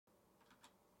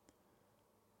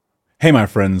Hey, my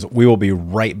friends, we will be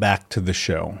right back to the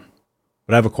show.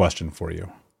 But I have a question for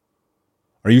you.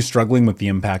 Are you struggling with the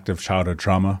impact of childhood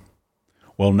trauma?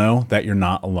 Well, know that you're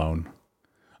not alone.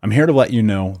 I'm here to let you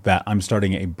know that I'm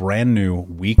starting a brand new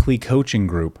weekly coaching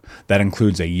group that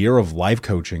includes a year of live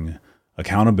coaching,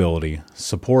 accountability,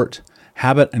 support,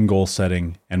 habit and goal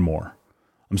setting, and more.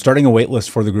 I'm starting a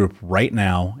waitlist for the group right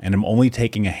now, and I'm only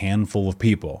taking a handful of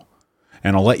people.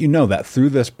 And I'll let you know that through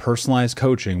this personalized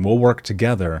coaching, we'll work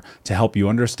together to help you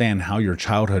understand how your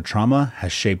childhood trauma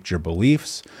has shaped your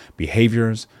beliefs,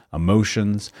 behaviors,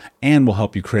 emotions, and will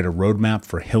help you create a roadmap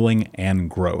for healing and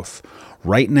growth.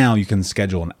 Right now, you can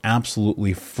schedule an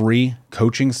absolutely free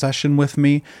coaching session with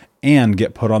me and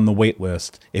get put on the wait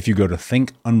list if you go to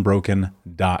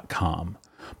thinkunbroken.com.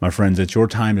 My friends, it's your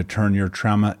time to turn your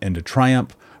trauma into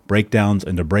triumph, breakdowns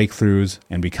into breakthroughs,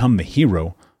 and become the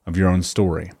hero of your own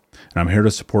story. And I'm here to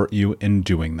support you in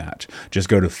doing that. Just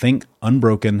go to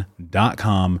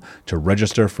thinkunbroken.com to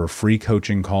register for a free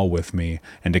coaching call with me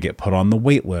and to get put on the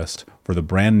wait list for the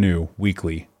brand new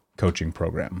weekly coaching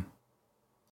program.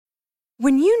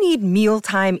 When you need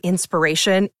mealtime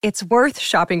inspiration, it's worth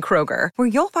shopping Kroger, where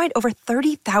you'll find over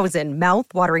 30,000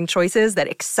 mouth-watering choices that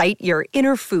excite your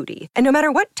inner foodie. And no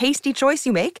matter what tasty choice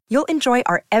you make, you'll enjoy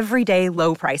our everyday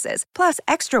low prices, plus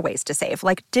extra ways to save,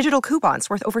 like digital coupons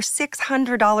worth over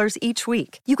 $600 each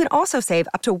week. You can also save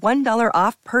up to $1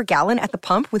 off per gallon at the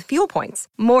pump with fuel points.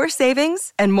 More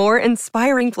savings and more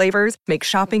inspiring flavors make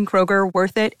shopping Kroger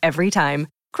worth it every time.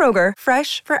 Kroger,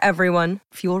 fresh for everyone.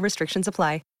 Fuel restrictions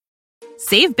apply.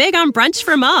 Save big on brunch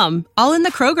for mom, all in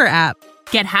the Kroger app.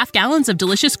 Get half gallons of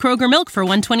delicious Kroger milk for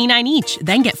 $1.29 each.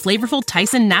 Then get flavorful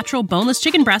Tyson natural boneless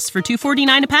chicken breasts for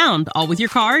 $2.49 a pound, all with your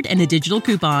card and a digital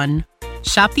coupon.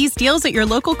 Shop these deals at your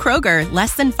local Kroger,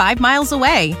 less than 5 miles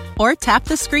away. Or tap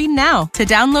the screen now to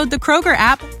download the Kroger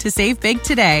app to save big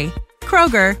today.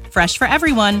 Kroger, fresh for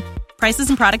everyone. Prices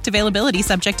and product availability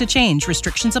subject to change.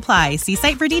 Restrictions apply. See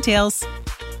site for details.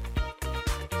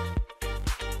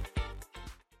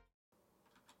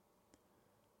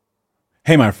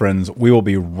 Hey, my friends, we will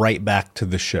be right back to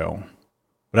the show.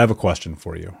 But I have a question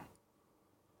for you.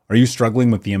 Are you struggling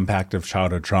with the impact of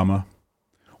childhood trauma?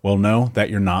 Well, know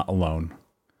that you're not alone.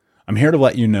 I'm here to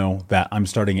let you know that I'm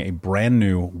starting a brand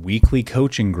new weekly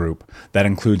coaching group that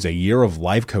includes a year of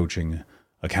live coaching,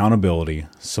 accountability,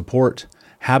 support,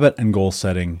 habit and goal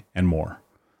setting, and more.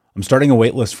 I'm starting a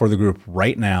waitlist for the group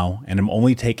right now, and I'm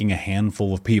only taking a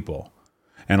handful of people.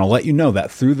 And I'll let you know that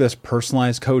through this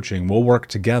personalized coaching, we'll work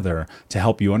together to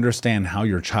help you understand how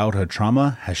your childhood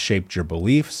trauma has shaped your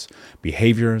beliefs,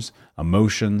 behaviors,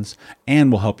 emotions, and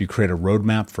will help you create a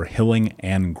roadmap for healing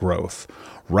and growth.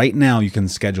 Right now, you can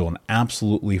schedule an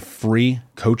absolutely free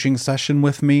coaching session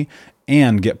with me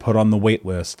and get put on the wait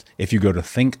list if you go to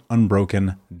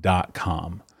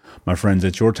thinkunbroken.com. My friends,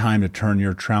 it's your time to turn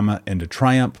your trauma into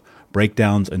triumph,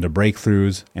 breakdowns into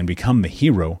breakthroughs, and become the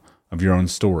hero of your own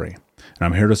story. And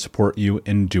I'm here to support you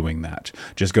in doing that.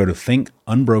 Just go to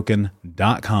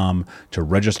thinkunbroken.com to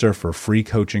register for a free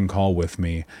coaching call with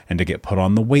me and to get put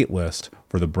on the wait list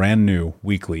for the brand new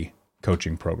weekly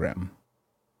coaching program.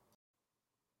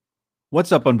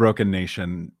 What's up, Unbroken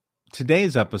Nation?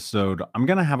 Today's episode, I'm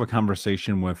going to have a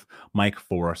conversation with Mike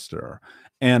Forrester.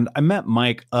 And I met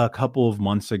Mike a couple of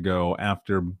months ago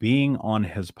after being on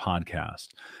his podcast.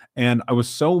 And I was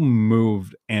so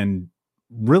moved and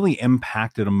really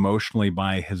impacted emotionally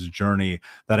by his journey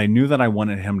that I knew that I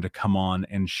wanted him to come on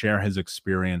and share his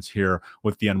experience here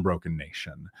with the Unbroken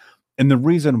Nation. And the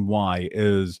reason why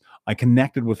is I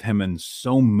connected with him in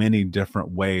so many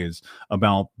different ways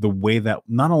about the way that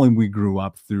not only we grew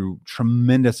up through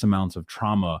tremendous amounts of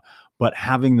trauma, but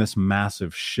having this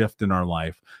massive shift in our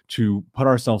life to put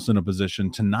ourselves in a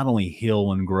position to not only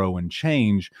heal and grow and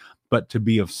change, but to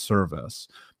be of service.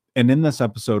 And in this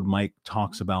episode, Mike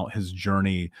talks about his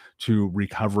journey to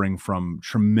recovering from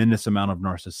tremendous amount of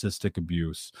narcissistic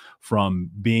abuse,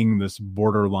 from being this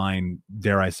borderline,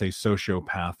 dare I say,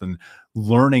 sociopath, and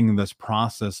learning this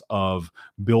process of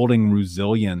building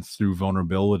resilience through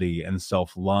vulnerability and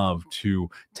self-love to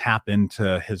tap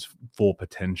into his full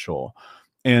potential.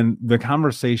 And the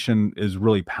conversation is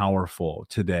really powerful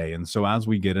today. And so as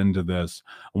we get into this,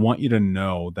 I want you to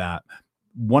know that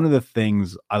one of the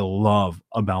things I love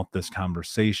about this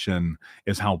conversation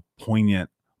is how poignant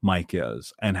Mike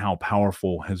is and how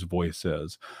powerful his voice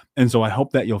is. And so I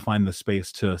hope that you'll find the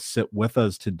space to sit with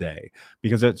us today,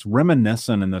 because it's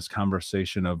reminiscent in this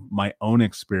conversation of my own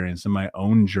experience and my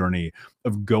own journey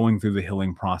of going through the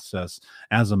healing process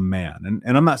as a man.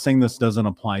 And I'm not saying this doesn't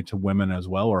apply to women as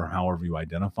well, or however you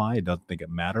identify. I don't think it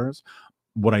matters.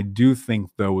 what I do think,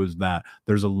 though, is that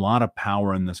there's a lot of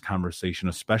power in this conversation,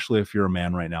 especially if you're a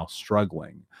man right now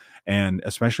struggling, and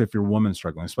especially if you're a woman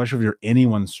struggling, especially if you're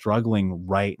anyone struggling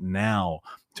right now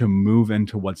to move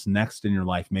into what's next in your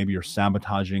life. Maybe you're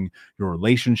sabotaging your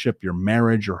relationship, your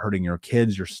marriage, you're hurting your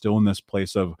kids, you're still in this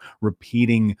place of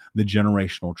repeating the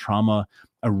generational trauma.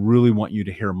 I really want you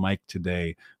to hear Mike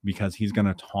today, because he's going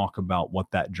to talk about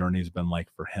what that journey has been like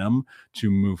for him to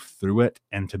move through it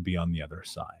and to be on the other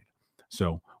side.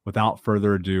 So without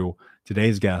further ado,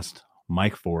 today's guest,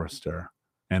 Mike Forrester,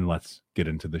 and let's get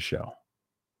into the show.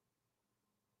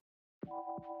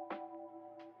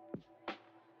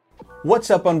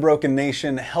 What's up, Unbroken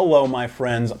Nation? Hello, my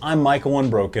friends. I'm Michael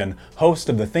Unbroken, host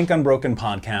of the Think Unbroken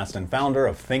podcast and founder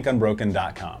of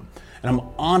ThinkUnbroken.com. And I'm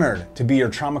honored to be your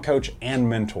trauma coach and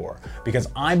mentor, because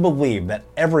I believe that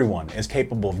everyone is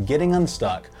capable of getting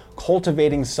unstuck,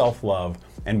 cultivating self-love,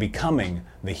 and becoming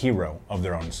the hero of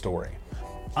their own story.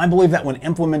 I believe that when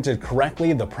implemented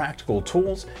correctly, the practical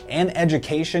tools and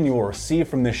education you will receive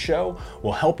from this show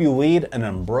will help you lead an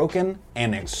unbroken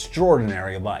and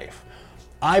extraordinary life.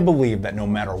 I believe that no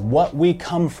matter what we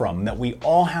come from, that we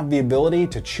all have the ability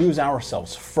to choose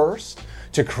ourselves first,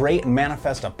 to create and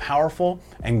manifest a powerful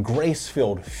and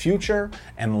grace-filled future,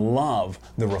 and love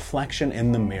the reflection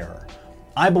in the mirror.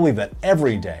 I believe that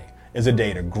every day is a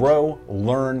day to grow,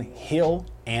 learn, heal,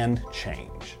 and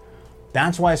change.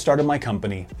 That's why I started my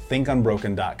company,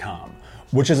 ThinkUnbroken.com,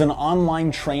 which is an online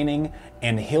training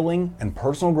and healing and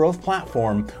personal growth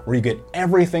platform where you get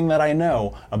everything that I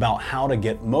know about how to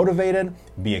get motivated,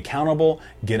 be accountable,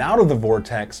 get out of the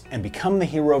vortex, and become the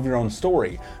hero of your own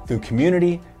story through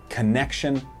community,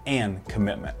 connection, and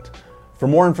commitment. For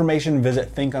more information,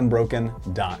 visit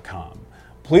ThinkUnbroken.com.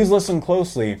 Please listen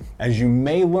closely, as you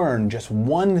may learn just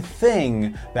one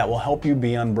thing that will help you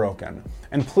be unbroken.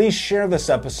 And please share this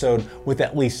episode with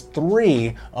at least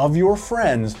 3 of your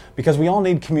friends, because we all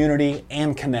need community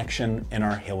and connection in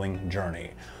our healing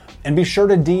journey. And be sure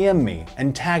to DM me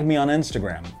and tag me on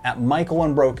Instagram at Michael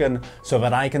Unbroken so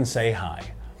that I can say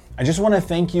hi. I just want to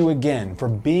thank you again for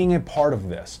being a part of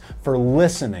this, for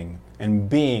listening, and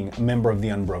being a member of the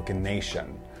Unbroken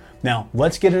Nation. Now,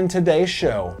 let's get into today's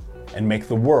show and make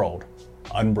the world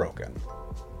unbroken.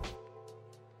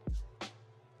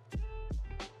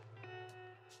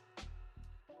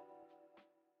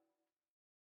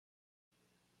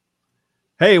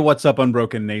 Hey, what's up,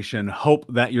 Unbroken Nation? Hope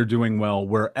that you're doing well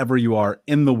wherever you are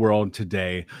in the world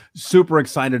today. Super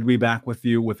excited to be back with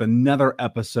you with another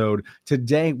episode.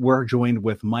 Today, we're joined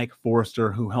with Mike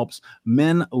Forrester, who helps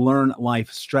men learn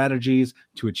life strategies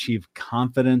to achieve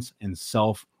confidence and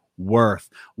self-worth.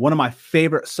 One of my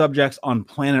favorite subjects on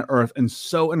planet Earth, and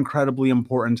so incredibly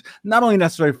important, not only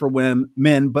necessary for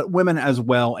men, but women as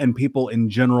well, and people in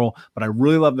general. But I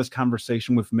really love this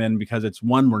conversation with men because it's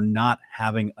one we're not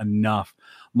having enough.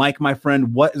 Mike, my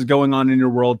friend, what is going on in your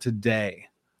world today?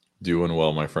 Doing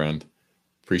well, my friend.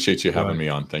 Appreciate you having me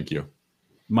on. Thank you.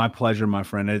 My pleasure, my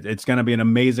friend. It's going to be an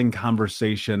amazing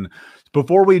conversation.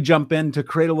 Before we jump in, to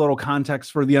create a little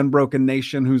context for the Unbroken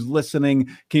Nation who's listening,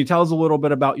 can you tell us a little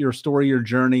bit about your story, your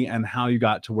journey, and how you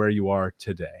got to where you are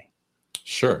today?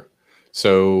 Sure.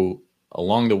 So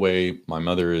along the way, my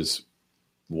mother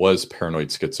was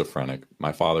paranoid schizophrenic.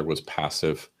 My father was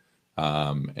passive.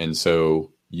 And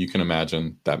so you can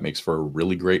imagine that makes for a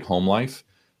really great home life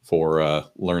for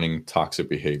learning toxic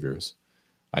behaviors.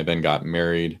 I then got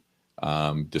married,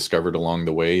 discovered along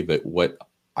the way that what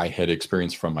I had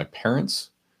experienced from my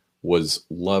parents was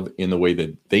love in the way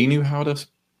that they knew how to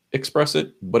express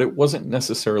it, but it wasn't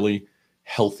necessarily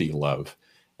healthy love.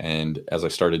 And as I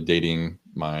started dating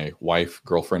my wife,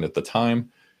 girlfriend at the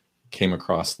time, came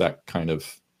across that kind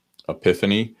of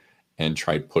epiphany and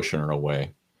tried pushing her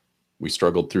away. We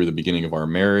struggled through the beginning of our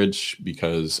marriage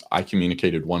because I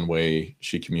communicated one way,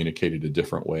 she communicated a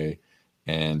different way.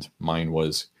 And mine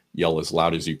was yell as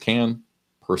loud as you can.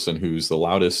 Person who's the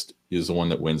loudest is the one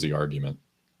that wins the argument.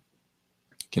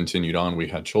 Continued on, we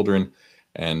had children,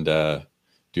 and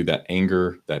do that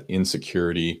anger, that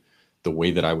insecurity, the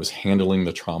way that I was handling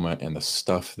the trauma and the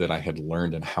stuff that I had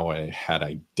learned and how I had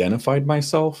identified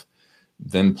myself,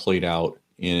 then played out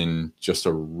in just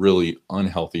a really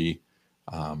unhealthy,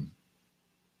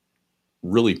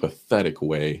 really pathetic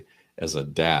way as a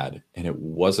dad. And it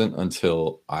wasn't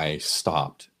until I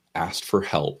stopped, asked for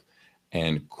help,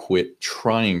 and quit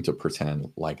trying to pretend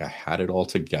like I had it all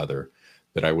together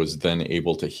that I was then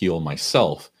able to heal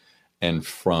myself. And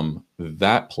from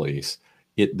that place,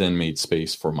 it then made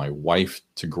space for my wife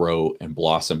to grow and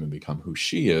blossom and become who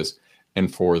she is,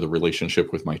 and for the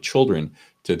relationship with my children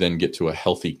to then get to a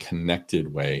healthy,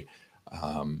 connected way.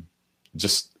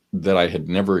 Just that I had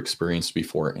never experienced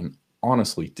before, and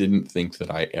honestly didn't think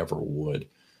that I ever would.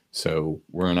 So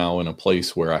we're now in a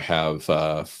place where I have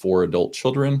 4 adult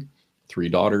children, 3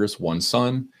 daughters, 1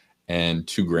 son, and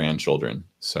 2 grandchildren.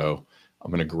 So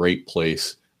I'm in a great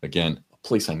place. Again, a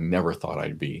place I never thought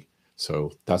I'd be.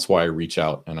 So that's why I reach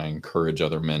out and I encourage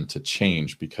other men to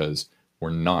change, because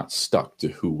we're not stuck to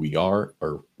who we are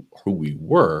or who we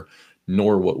were,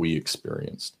 nor what we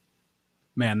experienced.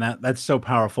 Man, that's so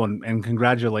powerful, and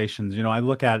congratulations. I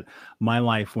look at my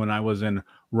life when I was in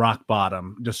rock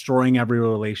bottom, destroying every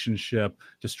relationship,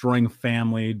 destroying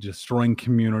family, destroying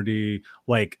community.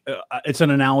 Like it's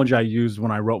an analogy I used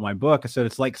when I wrote my book. I said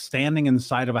it's like standing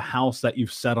inside of a house that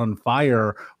you've set on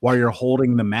fire while you're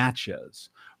holding the matches.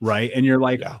 Right. And you're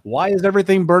like, Yeah. why is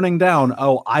everything burning down?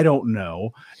 Oh, I don't know.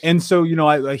 And so,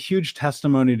 a huge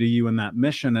testimony to you in that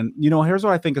mission. And, here's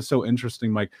what I think is so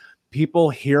interesting, Mike. People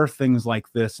hear things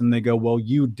like this and they go, well,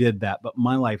 you did that, but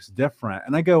my life's different.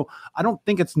 And I go, I don't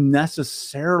think it's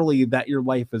necessarily that your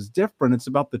life is different. It's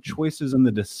about the choices and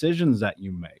the decisions that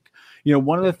you make.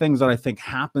 One of the things that I think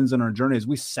happens in our journey is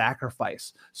we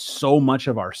sacrifice so much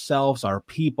of ourselves, our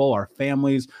people, our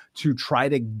families to try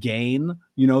to gain,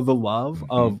 the love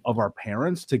of our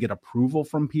parents, to get approval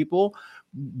from people.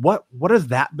 What has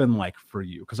that been like for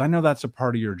you? Because I know that's a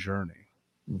part of your journey.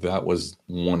 That was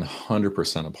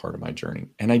 100% a part of my journey.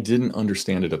 And I didn't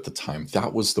understand it at the time.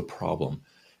 That was the problem.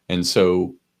 And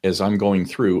so as I'm going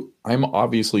through, I'm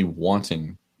obviously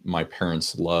wanting my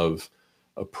parents' love,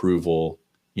 approval,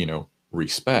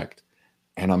 respect,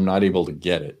 and I'm not able to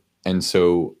get it. And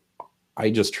so I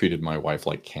just treated my wife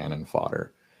like cannon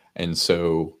fodder. And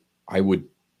so I would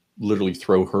literally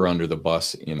throw her under the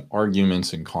bus in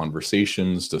arguments and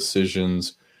conversations,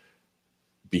 decisions,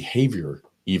 behavior,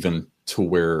 even, to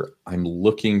where I'm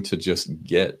looking to just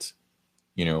get,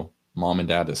 mom and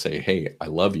dad to say, hey, I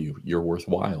love you. You're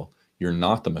worthwhile. You're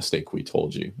not the mistake we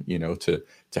told you,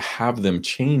 to have them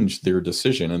change their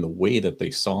decision and the way that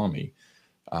they saw me.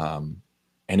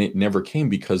 And it never came,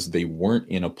 because they weren't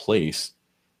in a place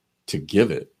to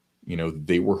give it.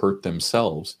 They were hurt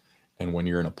themselves. And when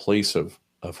you're in a place of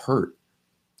hurt,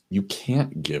 you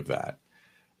can't give that.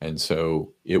 And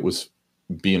so it was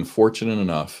being fortunate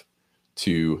enough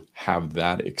to have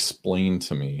that explained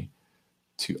to me,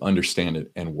 to understand it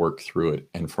and work through it,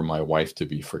 and for my wife to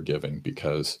be forgiving,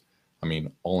 because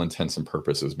all intents and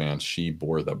purposes, man, she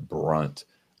bore the brunt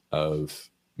of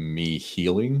me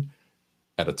healing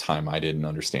at a time I didn't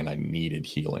understand I needed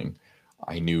healing.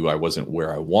 I knew I wasn't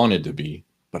where I wanted to be,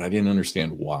 but I didn't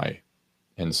understand why.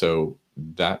 And so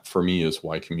that for me is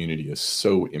why community is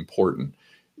so important,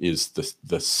 is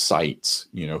the sites,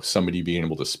 somebody being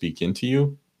able to speak into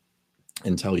you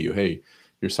and tell you, hey,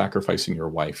 you're sacrificing your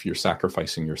wife, you're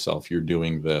sacrificing yourself, you're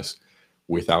doing this.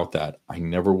 Without that, I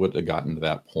never would have gotten to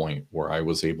that point where I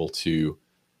was able to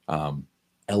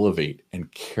elevate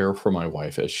and care for my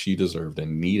wife as she deserved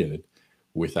and needed,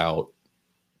 without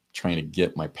trying to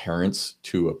get my parents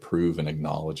to approve and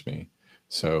acknowledge me.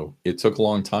 So it took a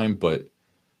long time, but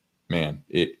man,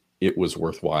 it was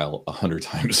worthwhile 100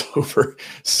 times over.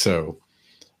 So,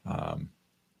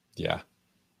 yeah.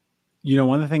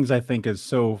 One of the things I think is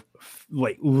so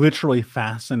literally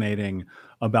fascinating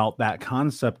about that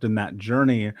concept and that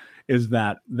journey is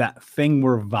that thing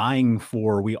we're vying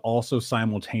for, we also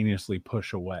simultaneously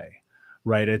push away,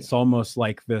 right? It's almost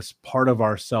like this part of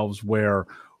ourselves where,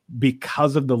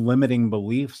 because of the limiting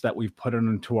beliefs that we've put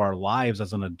into our lives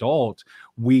as an adult,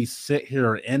 we sit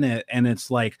here in it and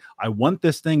it's like, I want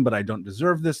this thing, but I don't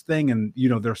deserve this thing. And,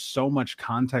 there's so much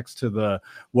context to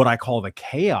what I call the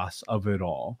chaos of it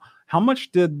all. How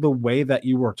much did the way that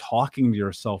you were talking to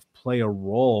yourself play a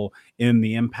role in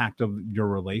the impact of your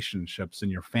relationships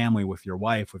and your family, with your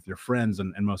wife, with your friends,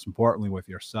 and most importantly, with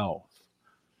yourself?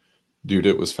 Dude,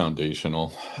 it was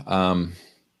foundational.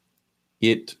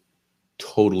 It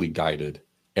totally guided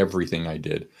everything I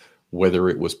did, whether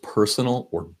it was personal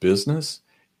or business.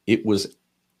 It was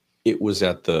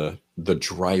at the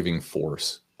driving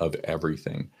force of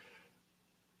everything.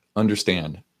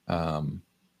 Understand,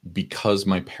 because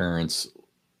my parents,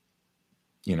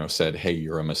 said, hey,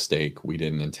 you're a mistake, we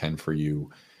didn't intend for you,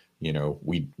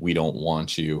 we don't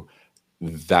want you,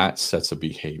 that sets a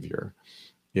behavior.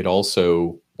 It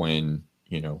also, when,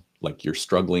 like you're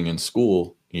struggling in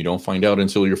school, you don't find out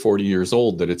until you're 40 years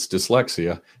old that it's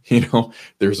dyslexia.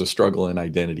 There's a struggle in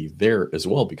identity there as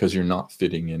well, because you're not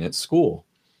fitting in at school.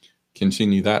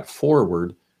 Continue that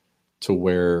forward to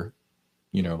where,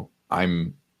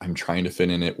 I'm trying to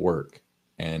fit in at work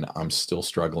and I'm still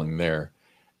struggling there.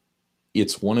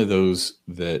 It's one of those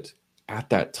that at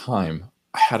that time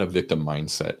I had a victim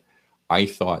mindset. I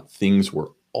thought things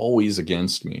were always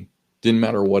against me. Didn't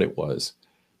matter what it was.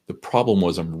 The problem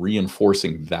was I'm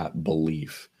reinforcing that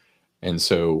belief. And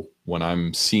so when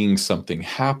I'm seeing something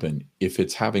happen, if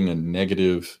it's having a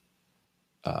negative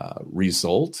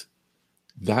result,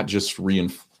 that just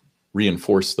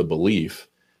reinforced the belief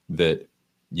that,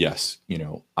 yes,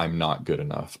 I'm not good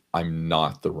enough. I'm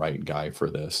not the right guy for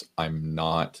this. I'm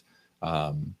not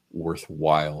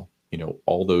worthwhile.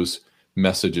 All those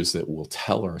messages that we'll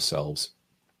tell ourselves,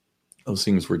 those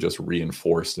things were just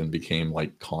reinforced and became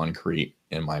like concrete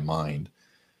in my mind.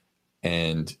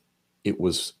 And it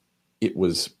was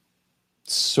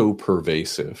so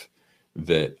pervasive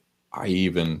that I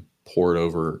even poured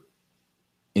over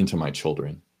into my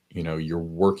children. You're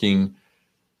working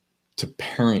to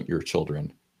parent your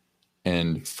children,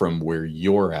 and from where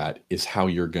you're at is how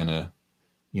you're gonna,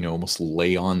 almost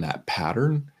lay on that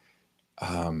pattern.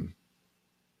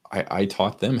 I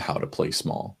taught them how to play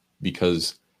small,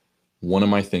 because one of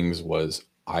my things was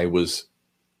I was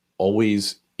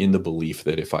always in the belief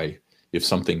that if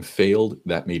something failed,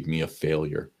 that made me a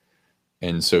failure.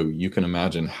 And so you can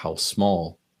imagine how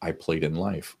small I played in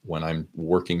life. When I'm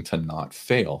working to not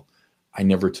fail, I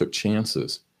never took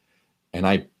chances. And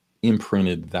I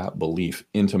imprinted that belief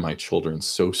into my children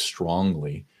so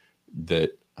strongly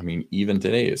that, even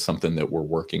today, it's something that we're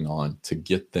working on to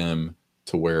get them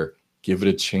to where, give it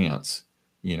a chance,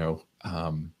 you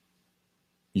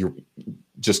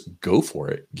just go for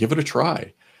it, give it a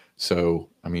try. So,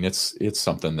 it's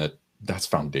something that's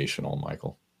foundational,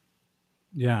 Michael.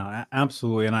 Yeah,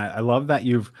 absolutely. And I love that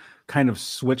you've kind of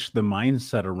switched the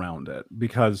mindset around it,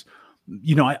 because,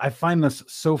 I find this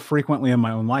so frequently in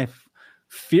my own life.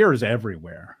 Fear is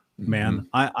everywhere, man.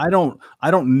 I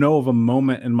don't know of a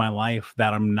moment in my life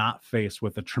that I'm not faced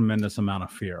with a tremendous amount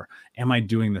of fear. Am I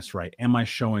doing this right? Am I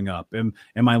showing up? Am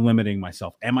I limiting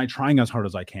myself? Am I trying as hard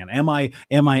as I can? Am I,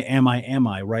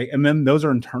 right? And then those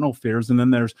are internal fears. And then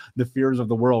there's the fears of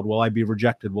the world. Will I be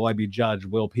rejected? Will I be judged?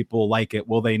 Will people like it?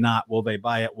 Will they not? Will they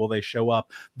buy it? Will they show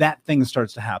up? That thing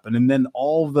starts to happen. And then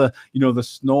all the, the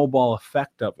snowball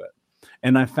effect of it.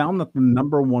 And I found that the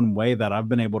number one way that I've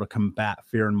been able to combat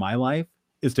fear in my life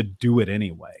is to do it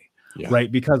anyway. Yeah.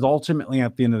 Right. Because ultimately,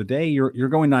 at the end of the day, you're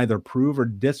going to either prove or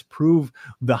disprove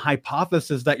the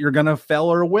hypothesis that you're going to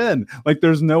fail or win. Like,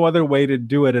 there's no other way to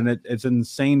do it. And it's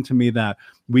insane to me that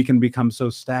we can become so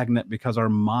stagnant because our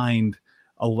mind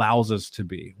allows us to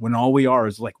be, when all we are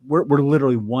is like, we're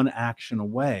literally one action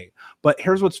away. But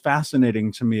here's what's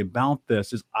fascinating to me about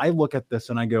this is I look at this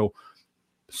and I go,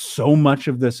 so much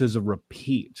of this is a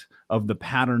repeat of the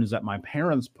patterns that my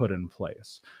parents put in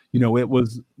place. It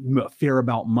was fear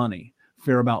about money,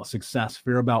 fear about success,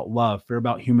 fear about love, fear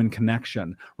about human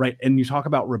connection, right? And you talk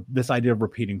about this idea of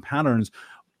repeating patterns.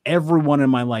 Everyone in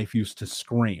my life used to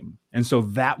scream. And so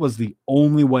that was the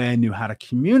only way I knew how to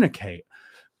communicate.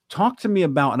 Talk to me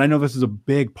about, and I know this is a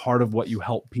big part of what you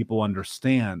help people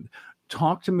understand.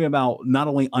 Talk to me about not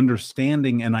only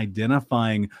understanding and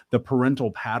identifying the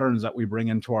parental patterns that we bring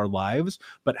into our lives,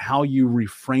 but how you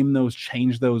reframe those,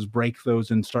 change those, break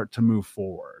those, and start to move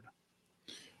forward.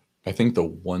 I think the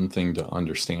one thing to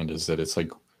understand is that it's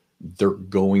like they're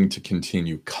going to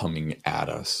continue coming at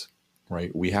us,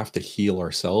 right? We have to heal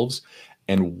ourselves.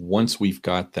 And once we've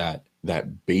got that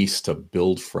base to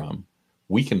build from,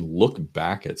 we can look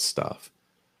back at stuff.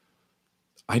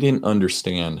 I didn't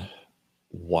understand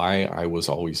why I was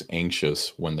always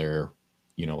anxious when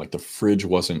like the fridge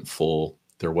wasn't full,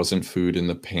 there wasn't food in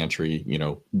the pantry,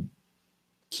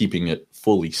 keeping it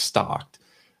fully stocked.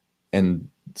 And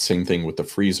same thing with the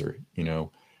freezer,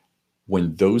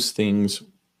 when those things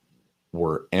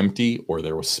were empty or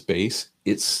there was space,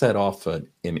 it set off an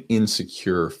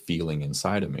insecure feeling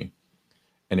inside of me.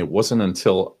 And it wasn't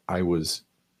until I was,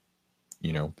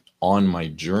 on my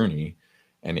journey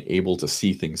and able to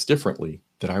see things differently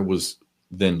that I was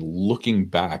then looking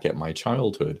back at my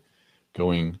childhood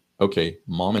going, okay,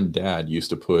 mom and dad used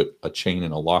to put a chain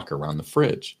and a lock around the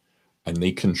fridge, and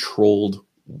they controlled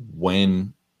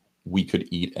when we could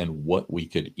eat and what we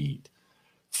could eat.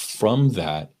 From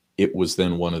that, it was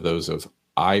then one of those of,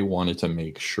 I wanted to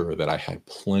make sure that I had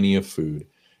plenty of food.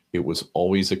 It was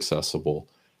always accessible.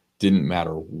 Didn't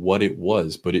matter what it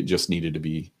was, but it just needed to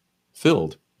be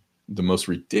filled. The most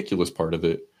ridiculous part of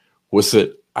it was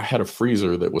that I had a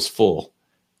freezer that was full,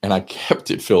 and I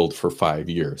kept it filled for 5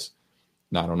 years.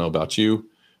 Now, I don't know about you,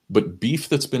 but beef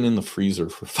that's been in the freezer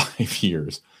for 5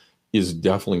 years is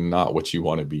definitely not what you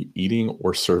want to be eating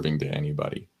or serving to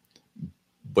anybody.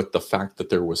 But the fact that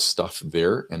there was stuff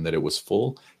there and that it was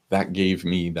full, that gave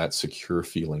me that secure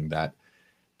feeling,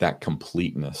 that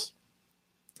completeness.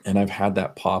 And I've had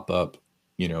that pop up,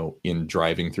 in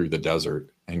driving through the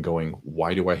desert and going,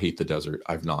 why do I hate the desert?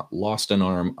 I've not lost an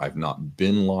arm. I've not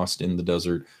been lost in the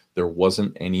desert. There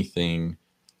wasn't anything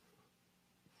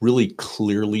really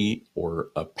clearly or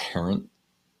apparent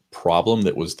problem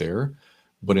that was there.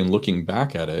 But in looking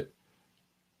back at it,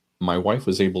 my wife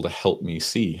was able to help me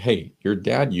see, hey, your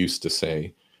dad used to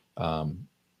say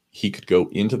he could go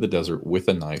into the desert with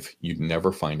a knife. You'd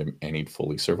never find him and he'd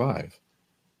fully survive.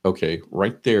 Okay,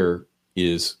 right there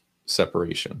is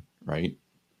separation, right?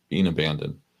 Being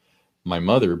abandoned. My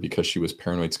mother, because she was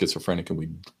paranoid schizophrenic and we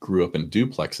grew up in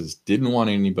duplexes, didn't want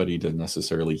anybody to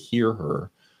necessarily hear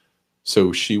her.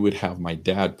 So she would have my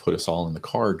dad put us all in the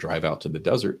car, drive out to the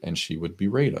desert, and she would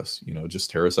berate us, just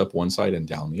tear us up one side and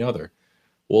down the other.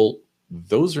 Well,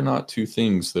 those are not two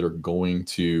things that are going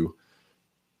to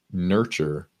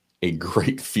nurture a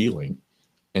great feeling.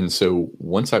 And so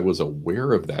once I was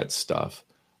aware of that stuff,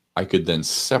 I could then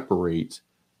separate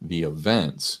the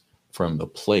events from the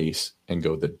place and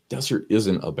go, the desert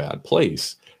isn't a bad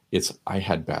place. It's I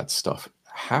had bad stuff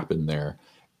happen there.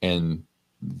 And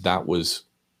that was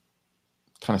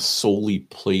kind of solely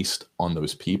placed on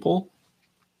those people.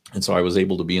 And so I was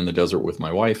able to be in the desert with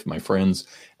my wife, my friends,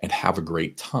 and have a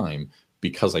great time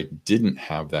because I didn't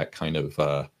have that kind of,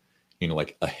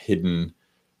 like a hidden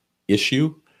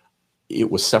issue. It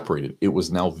was separated. It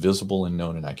was now visible and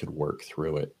known, and I could work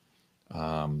through it.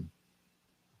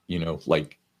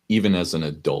 Like even as an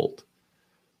adult,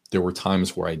 there were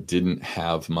times where I didn't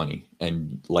have money.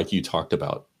 And like you talked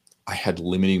about, I had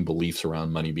limiting beliefs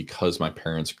around money because my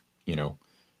parents,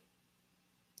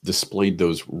 displayed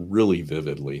those really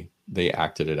vividly. They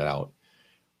acted it out.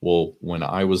 Well, when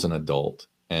I was an adult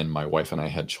and my wife and I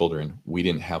had children, we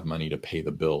didn't have money to pay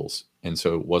the bills. And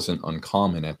so it wasn't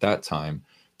uncommon at that time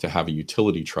to have a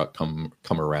utility truck come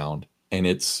around and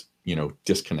it's,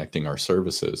 disconnecting our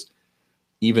services.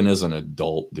 Even as an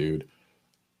adult, dude,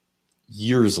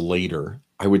 years later,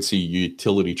 I would see a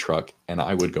utility truck and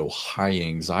I would go high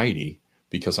anxiety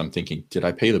because I'm thinking, did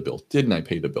I pay the bill? Didn't I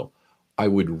pay the bill? I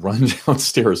would run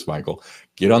downstairs, Michael,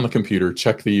 get on the computer,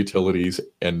 check the utilities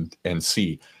and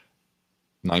see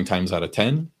 9 times out of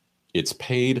 10, it's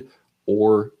paid.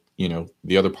 Or,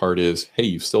 the other part is, hey,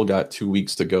 you've still got 2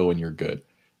 weeks to go and you're good.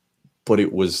 But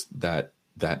it was that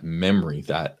memory,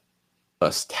 that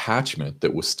attachment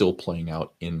that was still playing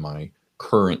out in my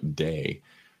current day,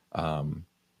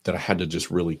 that I had to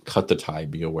just really cut the tie,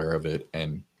 be aware of it,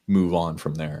 and move on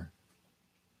from there.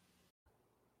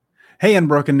 Hey,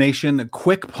 Unbroken Nation, a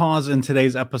quick pause in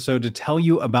today's episode to tell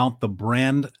you about the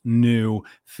brand new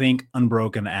Think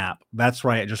Unbroken app. That's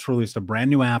right, I just released a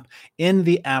brand new app in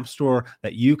the App Store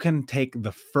that you can take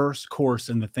the first course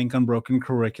in the Think Unbroken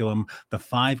curriculum, the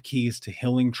 5 Keys to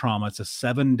Healing Trauma. It's a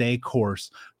 7-day course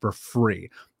for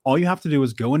free. All you have to do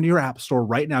is go into your App Store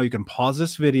right now. You can pause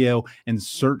this video and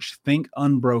search Think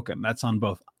Unbroken. That's on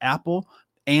both Apple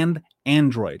and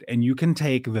Android. And you can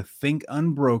take the Think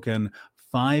Unbroken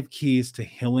 5 Keys to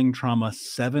Healing Trauma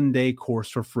 7-day course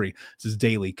for free. This is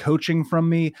daily coaching from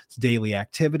me. It's daily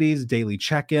activities, daily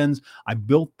check-ins. I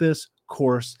built this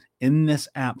course in this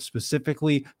app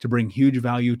specifically to bring huge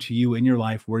value to you in your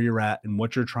life, where you're at and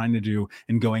what you're trying to do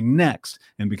and going next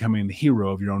and becoming the hero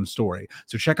of your own story.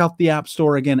 So check out the App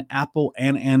Store again, Apple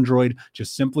and Android.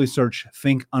 Just simply search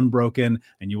Think Unbroken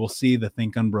and you will see the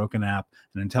Think Unbroken app.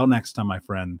 And until next time, my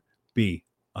friend, be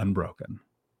unbroken.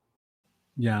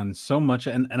 Yeah, and so much,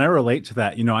 and I relate to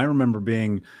that. I remember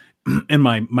being in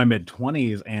my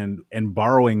mid-20s and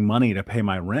borrowing money to pay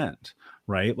my rent,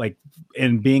 right? Like,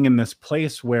 and being in this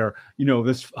place where,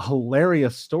 this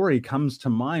hilarious story comes to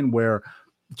mind where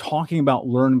talking about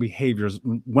learned behaviors.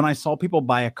 When I saw people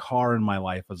buy a car in my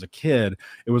life as a kid,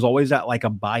 it was always at like a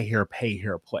buy here, pay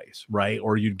here place, right?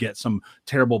 Or you'd get some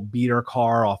terrible beater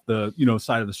car off the,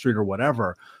 side of the street or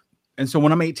whatever. And so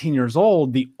when I'm 18 years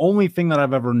old, the only thing that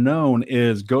I've ever known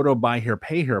is go to a buy here,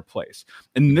 pay here place.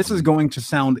 And this is going to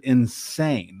sound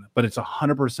insane, but it's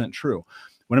 100% true.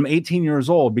 When I'm 18 years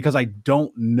old, because I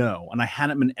don't know and I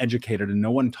hadn't been educated and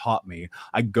no one taught me,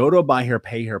 I go to a buy here,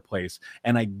 pay here place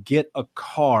and I get a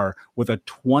car with a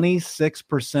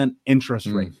 26% interest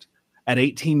rate at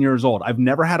 18 years old. I've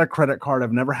never had a credit card.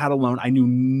 I've never had a loan. I knew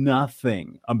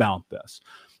nothing about this.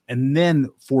 And then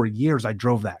for years, I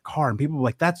drove that car and people were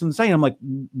like, that's insane. I'm like,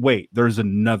 wait, there's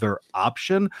another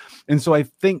option. And so I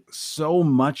think so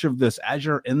much of this, as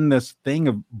you're in this thing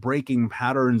of breaking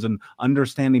patterns and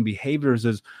understanding behaviors,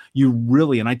 is you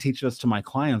really, and I teach this to my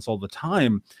clients all the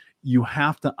time, you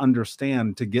have to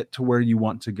understand to get to where you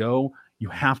want to go, You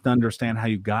have to understand how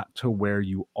you got to where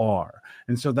you are.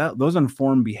 And so that those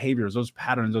informed behaviors, those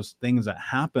patterns, those things that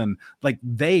happen, like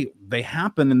they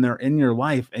happen and they're in your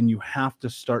life, and you have to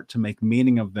start to make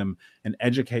meaning of them and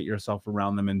educate yourself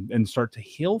around them, and start to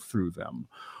heal through them.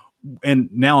 And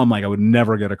now I'm like, I would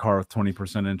never get a car with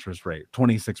 20% interest rate,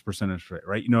 26% interest rate,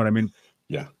 right? You know what I mean?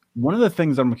 Yeah. One of the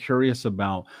things I'm curious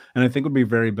about, and I think would be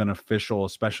very beneficial,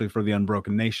 especially for the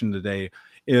unbroken nation today,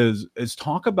 is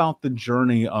talk about the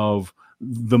journey of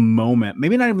the moment,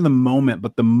 maybe not even the moment,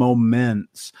 but the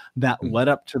moments that Mm. led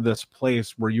up to this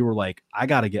place where you were like, I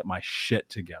got to get my shit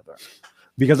together.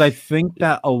 Because I think Yeah.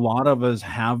 that a lot of us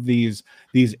have these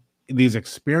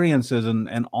experiences,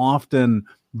 and often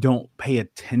don't pay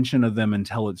attention to them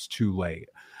until it's too late.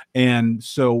 And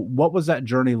so what was that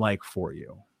journey like for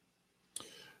you?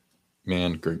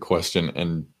 Man, great question.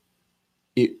 And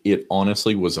it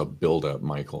honestly was a buildup,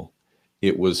 Michael.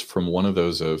 It was from one of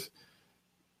those of,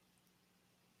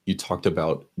 you talked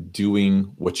about doing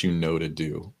what you know to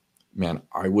do. Man,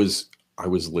 I was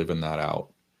living that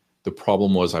out. The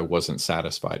problem was I wasn't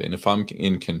satisfied. And if I'm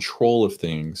in control of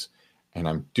things and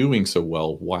I'm doing so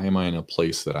well, why am I in a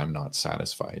place that I'm not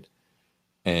satisfied?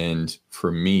 And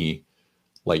for me,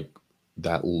 like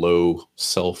that low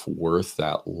self-worth,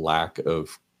 that lack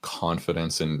of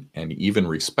confidence and even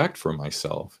respect for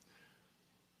myself,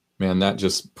 man, that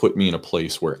just put me in a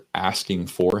place where asking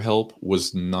for help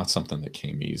was not something that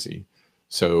came easy.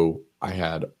 So I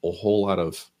had a whole lot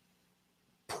of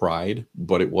pride,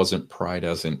 but it wasn't pride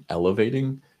as in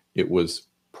elevating. It was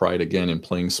pride again in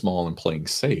playing small and playing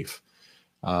safe.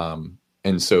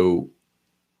 And so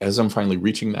as I'm finally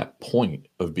reaching that point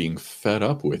of being fed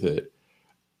up with it,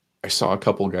 I saw a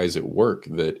couple guys at work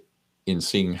that, in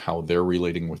seeing how they're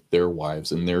relating with their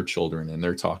wives and their children, and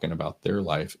they're talking about their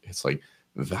life, it's like,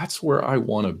 that's where I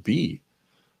want to be.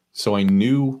 So I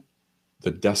knew the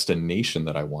destination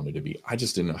that I wanted to be. I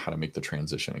just didn't know how to make the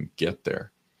transition and get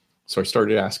there. So I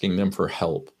started asking them for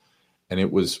help. And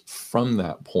it was from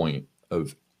that point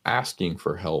of asking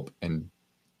for help and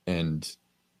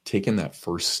taking that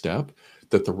first step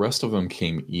that the rest of them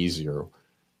came easier.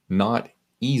 Not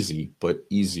easy, but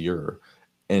easier.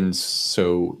 And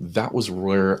so that was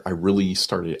where I really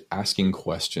started asking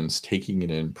questions, taking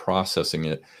it in, processing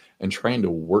it, and trying to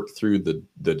work through the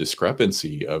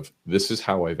discrepancy of, this is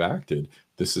how I've acted,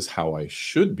 this is how I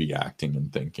should be acting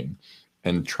and thinking,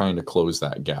 and trying to close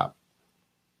that gap.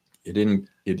 It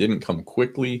didn't come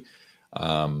quickly.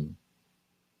 I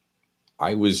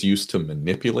was used to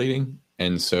manipulating,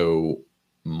 and so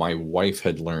my wife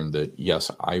had learned that,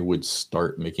 yes, I would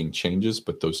start making changes,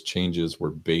 but those changes were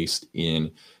based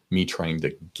in me trying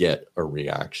to get a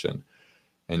reaction.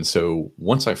 And so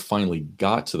once I finally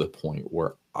got to the point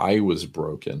where I was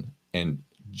broken and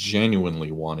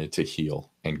genuinely wanted to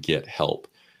heal and get help,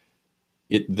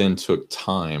 it then took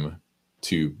time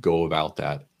to go about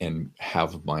that and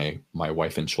have my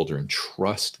wife and children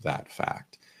trust that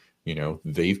fact. You know,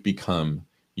 they've become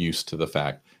used to the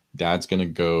fact, Dad's going to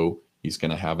go, he's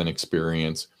going to have an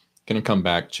experience, going to come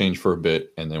back, change for a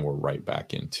bit, and then we're right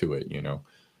back into it. You know,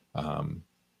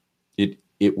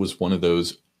 it was one of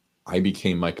those, I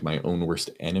became like my own worst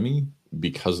enemy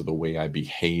because of the way I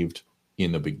behaved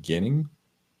in the beginning.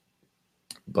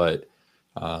 But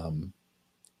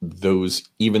those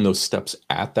steps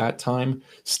at that time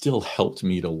still helped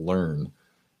me to learn,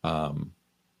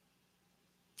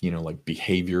 like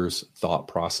behaviors, thought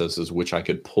processes, which I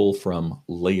could pull from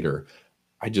later.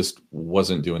 I just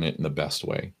wasn't doing it in the best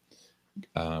way.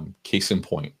 Case in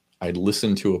point, I'd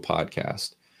listened to a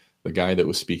podcast. The guy that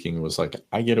was speaking was like,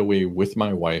 I get away with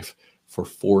my wife for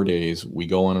 4 days. We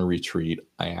go on a retreat.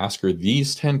 I ask her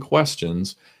these 10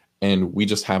 questions and we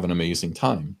just have an amazing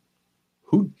time.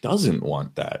 Who doesn't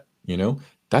want that? You know,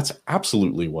 that's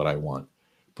absolutely what I want.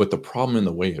 But the problem in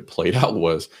the way it played out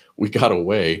was, we got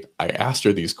away. I asked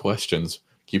her these questions.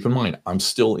 Keep in mind, I'm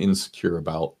still insecure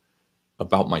about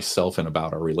myself and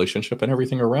about our relationship and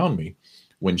everything around me.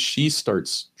 When she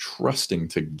starts trusting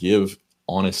to give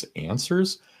honest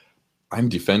answers, I'm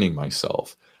defending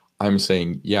myself. I'm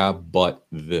saying, yeah, but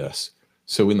this.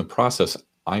 So in the process,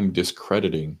 I'm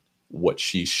discrediting what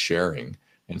she's sharing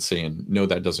and saying, no,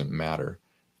 that doesn't matter.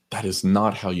 That is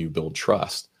not how you build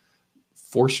trust.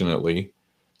 Fortunately,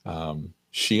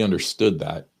 she understood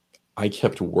that. I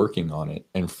kept working on it.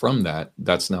 And from that,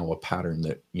 that's now a pattern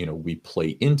that, we play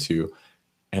into.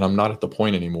 And I'm not at the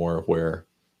point anymore where,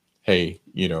 hey,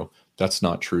 that's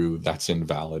not true. That's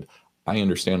invalid. I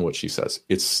understand what she says.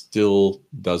 It still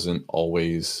doesn't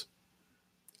always,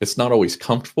 it's not always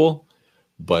comfortable,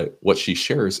 but what she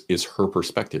shares is her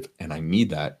perspective. And I need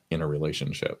that in a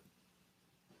relationship.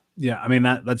 Yeah, I mean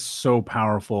that's so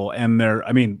powerful, and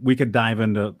I mean, we could dive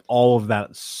into all of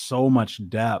that so much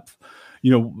depth.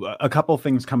 A couple of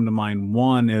things come to mind.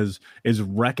 One is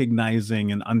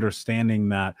recognizing and understanding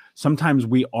that sometimes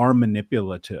we are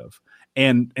manipulative,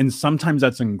 and sometimes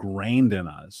that's ingrained in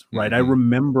us, right? I Hmm.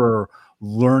 remember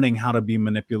learning how to be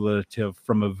manipulative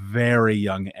from a very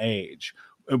young age.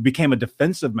 It became a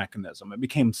defensive mechanism. It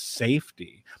became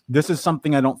safety. This is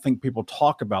something I don't think people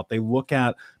talk about. They look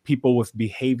at people with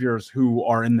behaviors who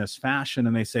are in this fashion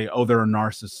and they say, oh, they're a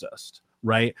narcissist,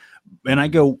 right? And I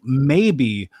Hmm. go,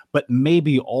 maybe, but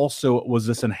maybe also it was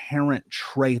this inherent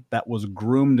trait that was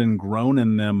groomed and grown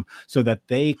in them so that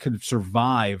they could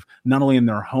survive not only in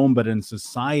their home, but in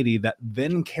society, that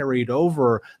then carried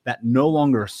over, that no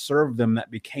longer served them,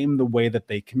 that became the way that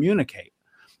they communicate.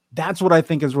 That's what I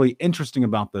think is really interesting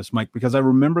about this, Mike, because I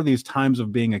remember these times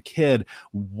of being a kid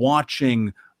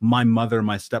watching my mother,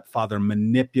 my stepfather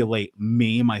manipulate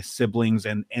me, my siblings,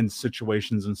 and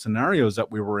situations and scenarios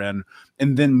that we were in.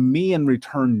 And then me in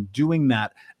return doing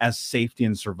that as safety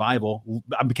and survival.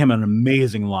 I became an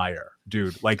amazing liar,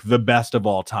 dude, like the best of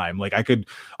all time. Like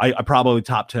I probably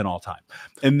top 10 all time.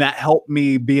 And that helped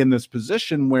me be in this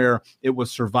position where it was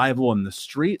survival in the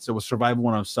streets. It was survival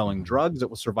when I was selling Hmm. drugs.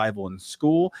 It was survival in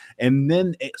school. And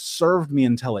then it served me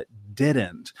until it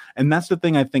didn't. And that's the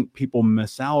thing I think people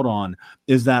miss out on,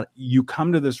 is that you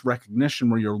come to this recognition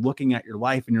where you're looking at your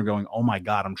life and you're going, oh my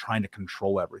God, I'm trying to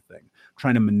control everything, I'm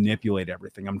trying to manipulate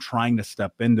everything. I'm trying to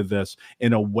step into this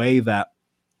in a way that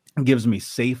gives me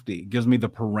safety, gives me the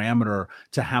parameter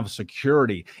to have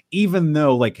security, even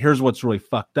though, like, here's what's really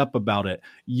fucked up about it.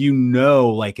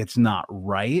 Like it's not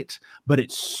right, but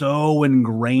it's so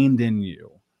ingrained in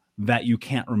you that you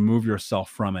can't remove yourself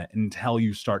from it until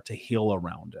you start to heal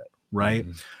around it. Right.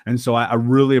 Hmm. And so I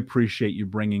really appreciate you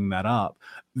bringing that up.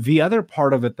 The other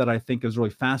part of it that I think is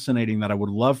really fascinating that I would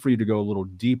love for you to go a little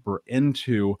deeper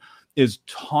into is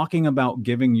talking about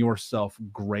giving yourself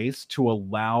grace to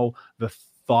allow the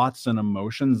thoughts and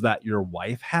emotions that your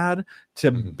wife had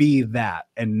to Hmm. be that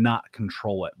and not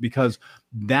control it, because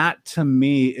that to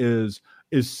me is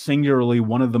singularly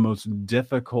one of the most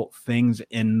difficult things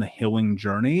in the healing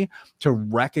journey, to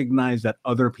recognize that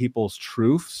other people's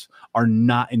truths are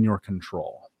not in your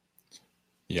control.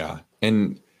 Yeah.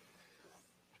 And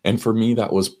for me,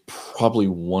 that was probably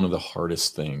one of the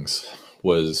hardest things,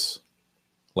 was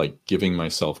like giving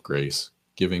myself grace,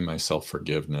 giving myself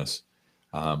forgiveness.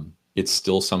 It's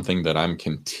still something that I'm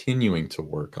continuing to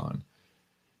work on.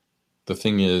 The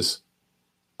thing is,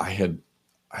 I had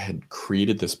I had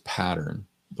created this pattern,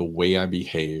 the way I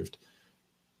behaved.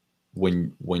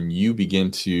 When you begin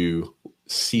to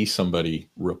see somebody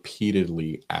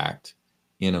repeatedly act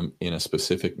in a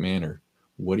specific manner,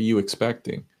 what are you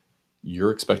expecting?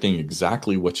 You're expecting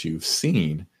exactly what you've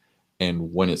seen.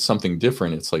 And when it's something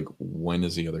different, it's like, when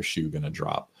is the other shoe going to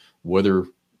drop? Whether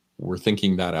we're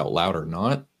thinking that out loud or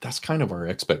not, that's kind of our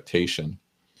expectation.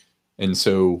 And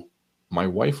so my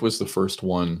wife was the first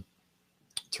one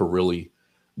to really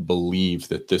believe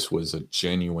that this was a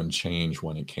genuine change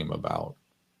when it came about.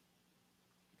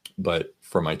 But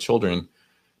for my children,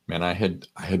 man, I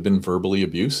had been verbally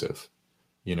abusive,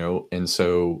 and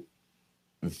so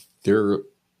they're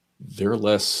they're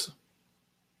less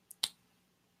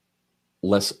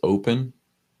open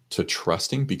to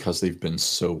trusting because they've been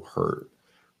so hurt,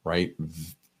 right?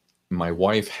 My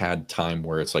wife had time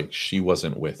where it's like she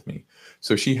wasn't with me.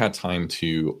 So she had time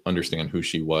to understand who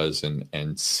she was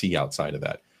and see outside of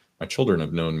that. My children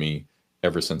have known me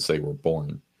ever since they were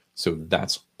born. So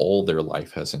that's all their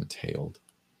life has entailed.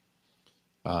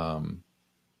 Um,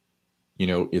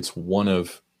 it's one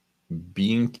of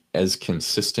being as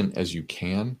consistent as you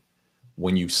can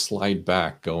when you slide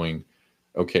back going,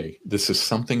 okay, this is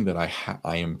something that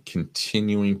I am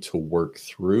continuing to work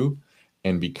through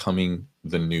and becoming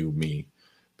the new me.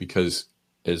 Because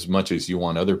as much as you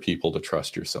want other people to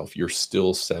trust yourself, you're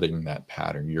still setting that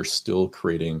pattern. You're still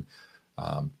creating,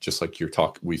 just like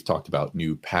we've talked about,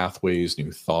 new pathways,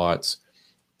 new thoughts.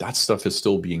 That stuff is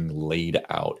still being laid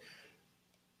out.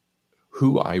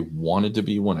 Who I wanted to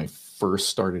be when I first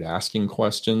started asking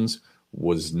questions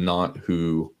was not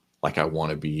who, like, I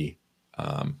want to be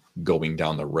going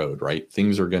down the road, right?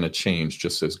 Things are going to change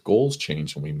just as goals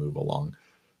change and we move along.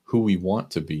 Who we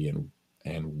want to be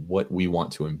and what we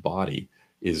want to embody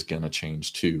is going to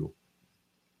change too.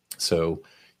 So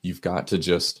you've got to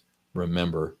just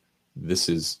remember, this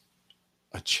is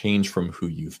a change from who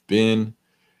you've been.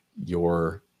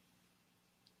 You're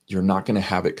not going to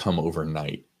have it come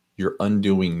overnight. You're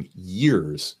undoing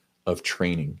years of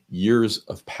training, years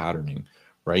of patterning,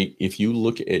 right? If you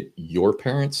look at your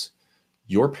parents,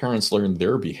 Your parents learned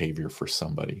their behavior for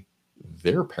somebody,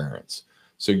 their parents.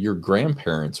 So your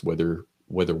grandparents, whether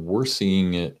we're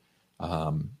seeing it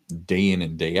day in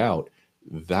and day out,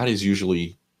 that is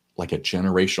usually like a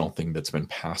generational thing that's been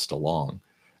passed along.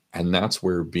 And that's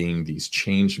where being these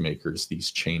change makers, these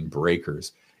chain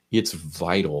breakers, it's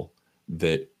vital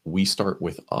that we start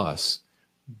with us,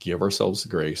 give ourselves the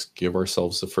grace, give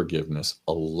ourselves the forgiveness,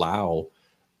 allow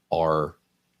our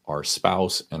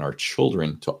spouse and our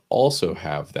children to also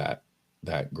have that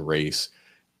grace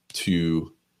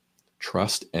to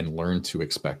trust and learn to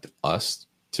expect us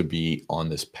to be on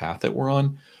this path that we're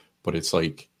on. But it's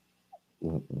like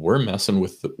we're messing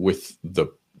with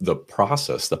the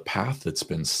process, the path that's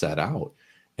been set out,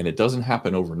 and it doesn't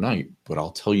happen overnight. But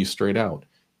I'll tell you straight out,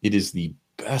 it is the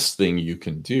best thing you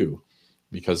can do,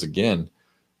 because again,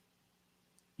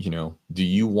 do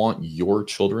you want your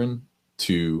children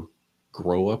to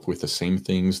grow up with the same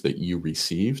things that you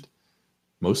received?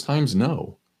 Most times,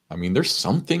 no. I mean, there's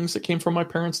some things that came from my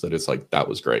parents that it's like, that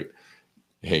was great.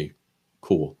 Hey,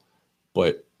 cool.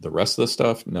 But the rest of the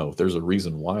stuff, no, there's a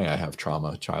reason why I have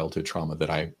trauma, childhood trauma that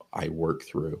I work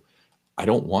through. I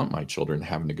don't want my children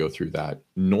having to go through that,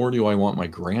 nor do I want my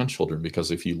grandchildren, because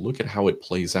if you look at how it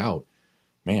plays out,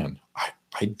 man,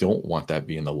 I don't want that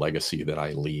being the legacy that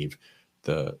I leave,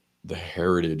 the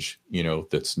heritage,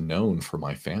 that's known for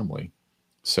my family.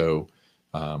 So,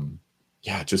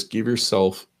 just give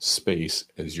yourself space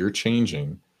as you're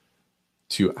changing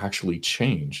to actually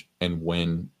change. And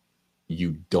when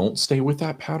you don't stay with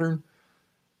that pattern,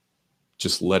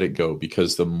 just let it go,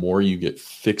 because the more you get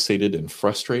fixated and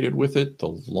frustrated with it,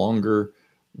 the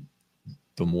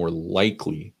more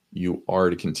likely you are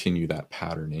to continue that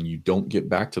pattern, and you don't get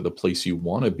back to the place you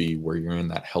want to be where you're in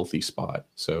that healthy spot.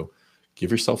 So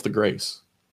give yourself the grace.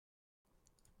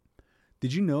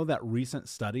 Did you know that recent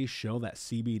studies show that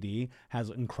CBD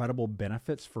has incredible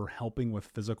benefits for helping with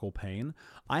physical pain?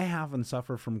 I haven't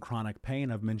suffered from chronic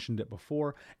pain. I've mentioned it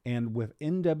before. And with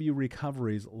NW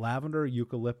Recovery's lavender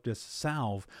eucalyptus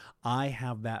salve, I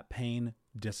have that pain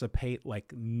dissipate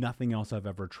like nothing else I've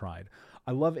ever tried.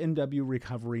 I love NW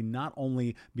Recovery not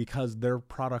only because their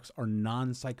products are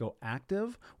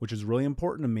non-psychoactive, which is really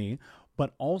important to me,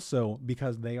 but also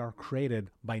because they are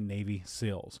created by Navy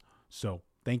SEALs. So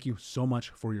thank you so much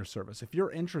for your service. If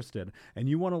you're interested and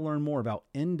you want to learn more about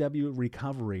NW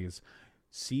Recovery's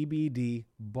CBD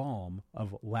balm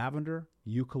of lavender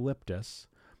eucalyptus,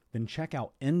 then check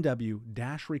out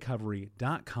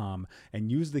nw-recovery.com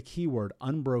and use the keyword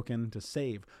unbroken to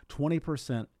save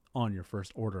 20% on your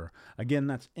first order. Again,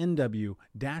 that's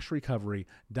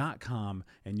nw-recovery.com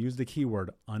and use the keyword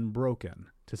unbroken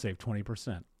to save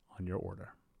 20% on your order.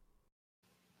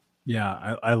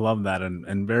 Yeah, I love that,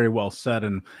 and very well said.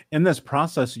 And in this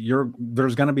process,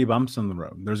 there's going to be bumps in the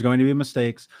road. There's going to be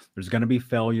mistakes. There's going to be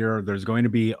failure. There's going to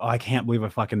be, I can't believe I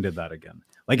fucking did that again.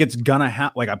 Like, it's going to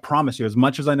happen. Like, I promise you, as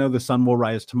much as I know the sun will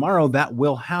rise tomorrow, that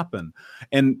will happen.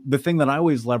 And the thing that I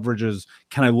always leverage is,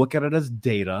 can I look at it as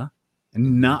data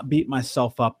and not beat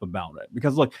myself up about it?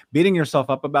 Because look, beating yourself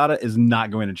up about it is not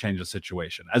going to change the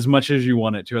situation as much as you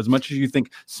want it to, as much as you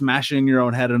think smashing your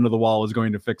own head into the wall is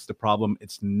going to fix the problem.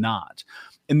 It's not.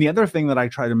 And the other thing that I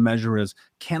try to measure is,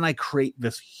 can I create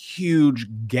this huge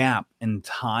gap in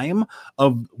time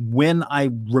of when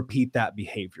I repeat that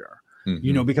behavior?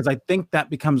 Because I think that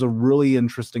becomes a really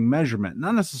interesting measurement.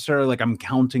 Not necessarily like I'm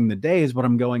counting the days, but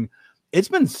I'm going, it's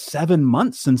been 7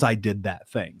 months since I did that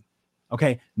thing.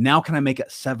 Okay, now can I make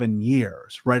it 7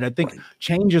 years, right? I think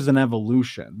change is an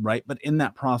evolution, right? But in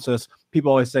that process,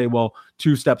 people always say, well,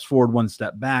 2 steps forward, 1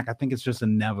 step back. I think it's just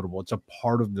inevitable. It's a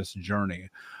part of this journey.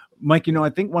 Mike, I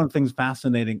think one of the things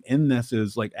fascinating in this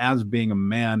is, like, as being a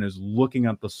man, is looking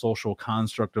at the social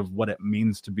construct of what it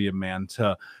means to be a man,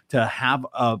 to have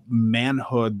a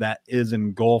manhood that is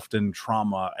engulfed in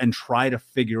trauma and try to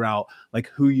figure out like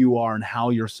who you are and how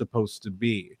you're supposed to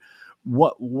be.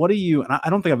 What do you, and I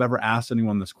don't think I've ever asked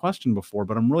anyone this question before,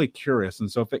 but I'm really curious.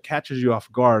 And so if it catches you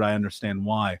off guard, I understand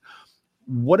why.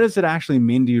 What does it actually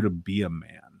mean to you to be a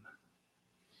man?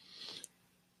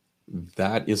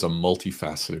 That is a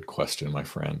multifaceted question, my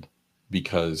friend,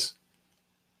 because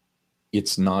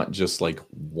it's not just like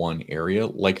one area.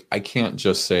 Like, I can't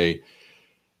just say,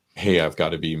 hey, I've got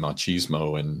to be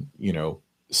machismo and,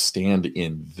 stand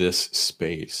in this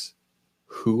space.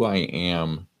 Who I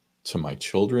am to my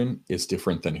children is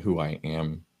different than who I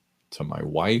am to my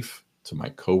wife, to my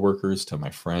coworkers, to my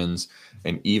friends,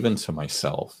 and even to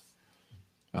myself.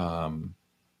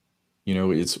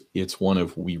 It's one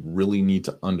of, we really need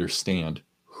to understand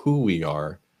who we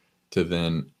are to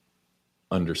then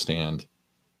understand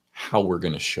how we're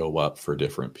going to show up for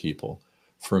different people.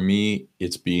 For me,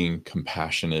 it's being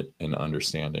compassionate and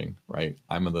understanding, right?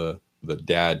 I'm the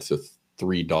dad to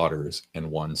three daughters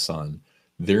and one son.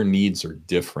 Their needs are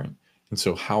different. And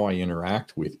so how I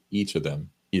interact with each of them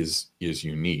is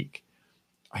unique.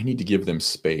 I need to give them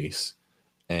space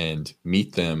and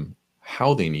meet them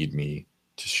how they need me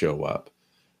to show up.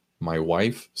 My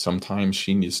wife, sometimes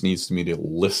she just needs me to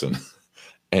listen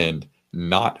and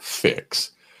not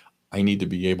fix. I need to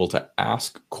be able to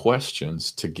ask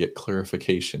questions to get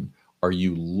clarification. Are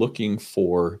you looking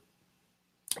for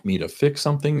me to fix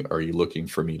something? Are you looking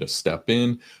for me to step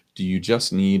in? Do you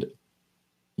just need,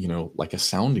 like a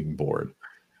sounding board?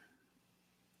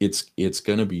 It's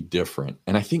going to be different.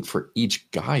 And I think for each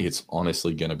guy, it's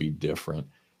honestly going to be different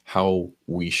how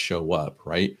we show up,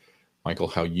 right? Michael,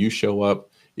 how you show up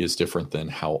is different than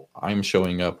how I'm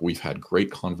showing up. We've had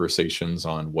great conversations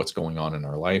on what's going on in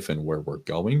our life and where we're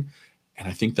going. And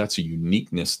I think that's a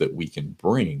uniqueness that we can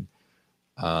bring.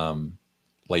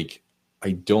 Like,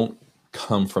 I don't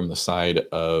come from the side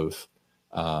of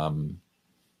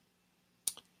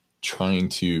trying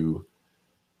to,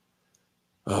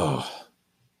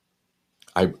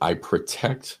 I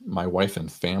protect my wife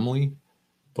and family,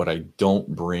 but I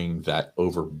don't bring that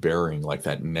overbearing, like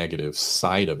that negative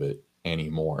side of it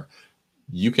anymore.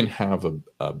 You can have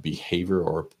a behavior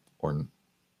or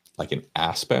like an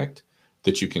aspect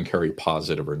that you can carry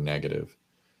positive or negative.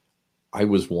 I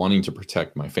was wanting to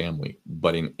protect my family,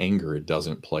 but in anger, it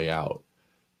doesn't play out.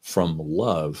 From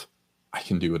love, I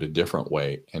can do it a different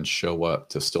way and show up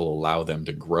to still allow them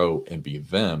to grow and be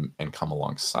them and come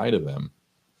alongside of them.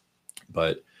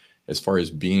 But as far as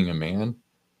being a man,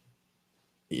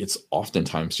 it's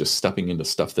oftentimes just stepping into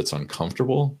stuff that's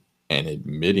uncomfortable and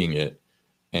admitting it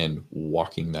and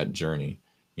walking that journey.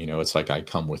 It's like I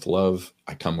come with love,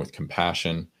 I come with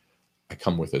compassion, I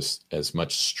come with as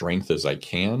much strength as I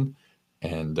can,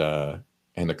 and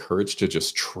the courage to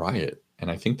just try it.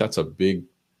 And I think that's a big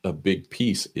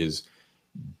piece is,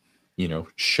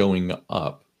 showing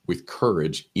up with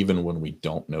courage, even when we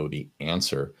don't know the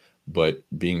answer, but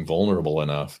being vulnerable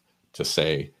enough to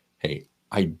say, hey,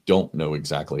 I don't know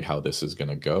exactly how this is going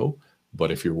to go,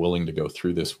 but if you're willing to go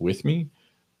through this with me,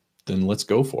 then let's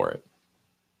go for it.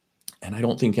 And I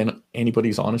don't think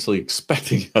anybody's honestly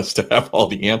expecting us to have all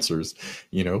the answers,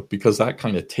 because that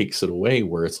kind of takes it away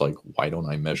where it's like, why don't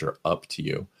I measure up to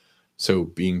you? So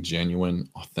being genuine,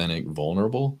 authentic,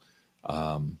 vulnerable,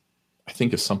 I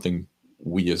think is something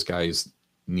we as guys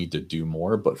need to do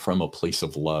more, but from a place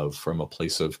of love, from a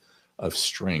place of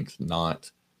strength,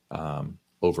 not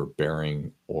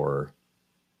overbearing or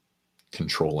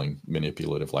controlling,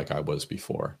 manipulative like I was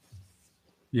before.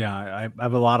 Yeah, I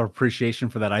have a lot of appreciation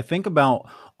for that. I think about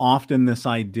often this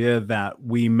idea that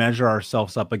we measure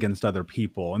ourselves up against other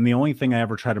people. And the only thing I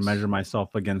ever try to measure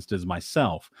myself against is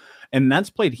myself. And that's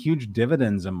played huge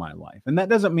dividends in my life. And that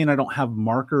doesn't mean I don't have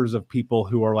markers of people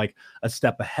who are like a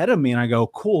step ahead of me. And I go,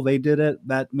 cool, they did it.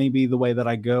 That may be the way that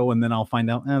I go. And then I'll find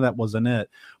out, that wasn't it.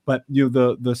 But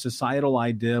the societal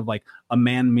idea of like a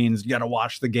man means you got to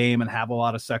watch the game and have a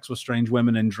lot of sex with strange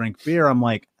women and drink beer. I'm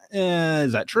like,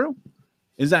 is that true?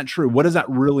 Is that true? What does that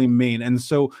really mean? And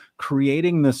so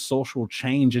creating this social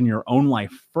change in your own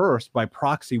life first by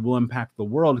proxy will impact the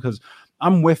world, because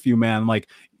I'm with you, man. Like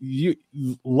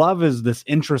love is this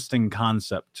interesting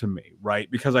concept to me, right?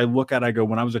 Because I look at it, I go,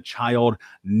 when I was a child,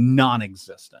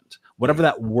 non-existent. Whatever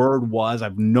that word was, I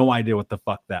have no idea what the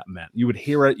fuck that meant. You would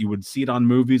hear it, you would see it on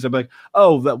movies. I'd be like,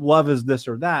 oh, that love is this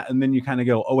or that. And then you kind of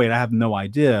go, oh, wait, I have no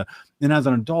idea. And as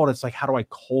an adult, it's like, how do I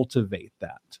cultivate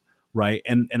that? Right.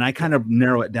 And I kind of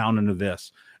narrow it down into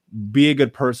this: be a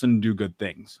good person, do good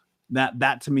things.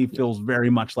 That to me feels very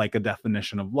much like a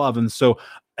definition of love. And so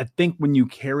I think when you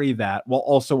carry that while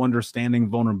also understanding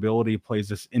vulnerability plays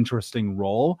this interesting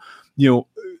role,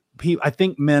 I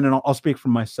think men, and I'll speak for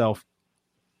myself,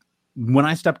 when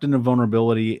I stepped into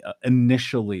vulnerability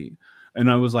initially, and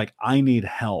I was like, I need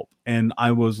help. And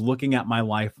I was looking at my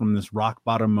life from this rock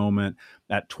bottom moment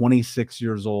at 26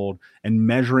 years old and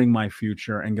measuring my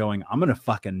future and going, I'm going to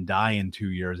fucking die in 2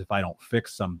 years if I don't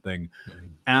fix something. Mm-hmm.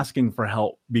 Asking for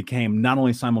help became not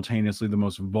only simultaneously the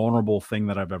most vulnerable thing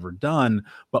that I've ever done,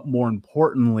 but more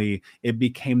importantly, it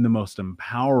became the most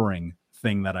empowering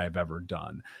thing that I've ever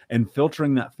done. And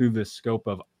filtering that through this scope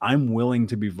of I'm willing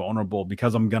to be vulnerable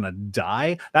because I'm going to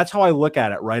die. That's how I look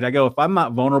at it, right? I go, if I'm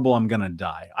not vulnerable, I'm going to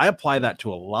die. I apply that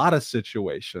to a lot of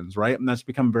situations, right? And that's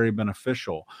become very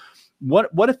beneficial. What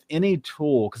if any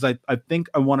tool, because I think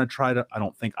I want to try to, I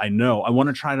don't think I know, I want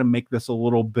to try to make this a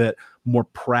little bit more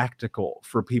practical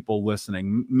for people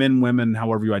listening, men, women,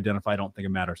 however you identify, I don't think it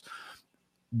matters.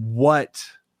 What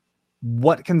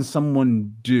can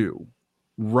someone do,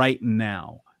 right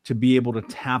now to be able to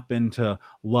tap into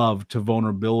love, to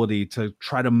vulnerability, to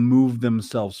try to move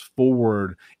themselves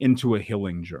forward into a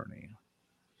healing journey?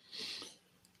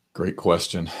 Great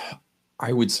question.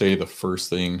 I would say the first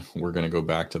thing, we're going to go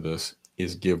back to this,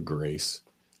 is give grace.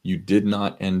 You did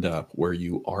not end up where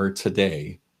you are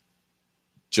today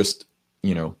just,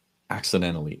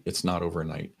 accidentally. It's not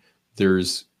overnight.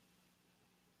 There's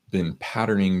been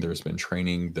patterning, there's been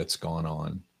training that's gone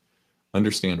on.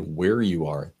 Understand where you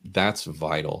are. That's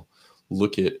vital.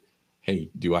 Look at, hey,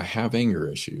 do I have anger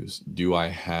issues? Do I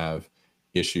have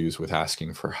issues with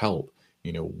asking for help?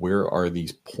 Where are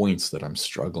these points that I'm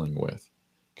struggling with?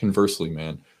 Conversely,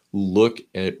 man, look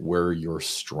at where you're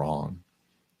strong.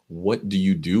 What do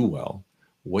you do well?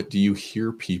 What do you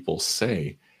hear people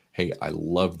say? Hey, I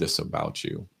love this about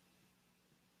you.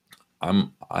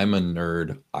 I'm a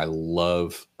nerd. I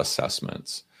love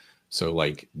assessments. So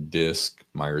like DISC,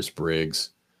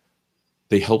 Myers-Briggs,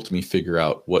 they helped me figure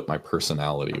out what my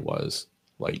personality was,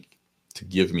 like to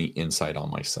give me insight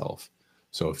on myself.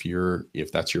 So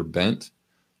if that's your bent,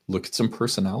 look at some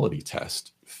personality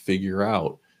test, figure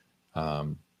out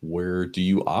where do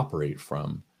you operate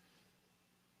from.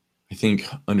 I think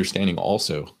understanding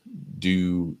also,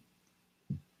 do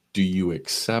you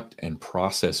accept and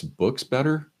process books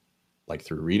better, like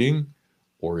through reading,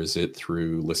 or is it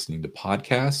through listening to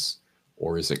podcasts,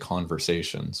 or is it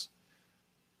conversations?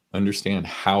 Understand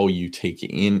how you take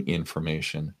in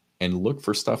information and look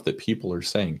for stuff that people are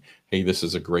saying, hey, this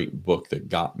is a great book that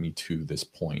got me to this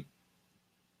point.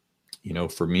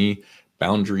 For me,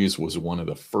 Boundaries was one of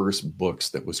the first books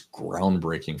that was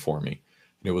groundbreaking for me.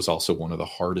 And it was also one of the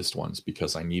hardest ones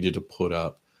because I needed to put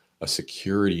up a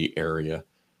security area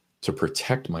to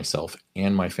protect myself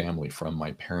and my family from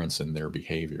my parents and their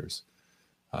behaviors.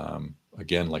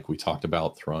 Again, like we talked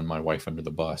about, throwing my wife under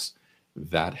the bus,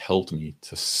 that helped me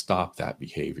to stop that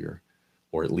behavior,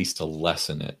 or at least to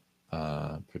lessen it,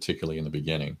 particularly in the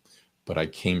beginning. But I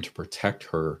came to protect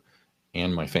her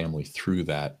and my family through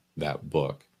that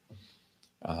book.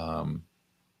 And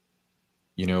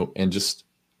just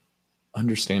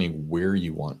understanding where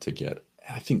you want to get.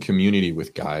 I think community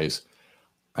with guys,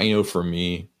 I know for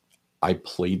me, I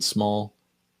played small.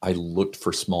 I looked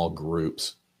for small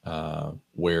groups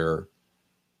where,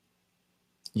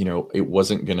 it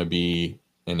wasn't going to be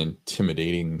an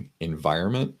intimidating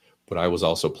environment, but I was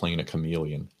also playing a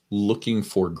chameleon, looking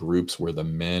for groups where the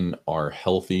men are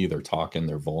healthy, they're talking,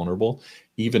 they're vulnerable,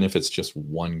 even if it's just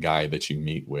one guy that you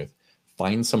meet with.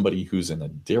 Find somebody who's in a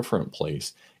different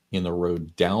place in the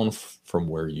road down from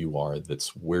where you are,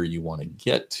 that's where you want to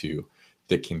get to,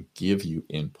 that can give you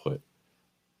input.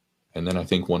 And then I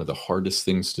think one of the hardest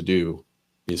things to do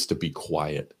is to be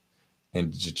quiet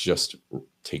and just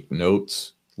take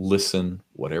notes, listen,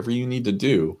 whatever you need to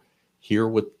do, hear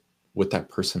what that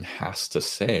person has to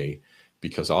say,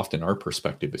 because often our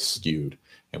perspective is skewed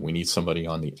and we need somebody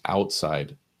on the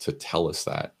outside to tell us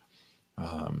that,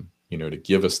 to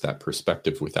give us that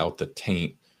perspective without the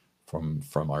taint from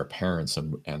our parents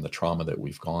and the trauma that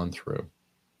we've gone through.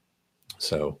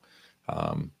 So,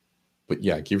 but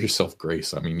yeah, give yourself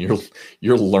grace. I mean,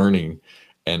 you're learning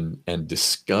and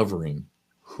discovering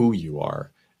who you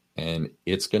are, and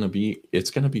it's going to be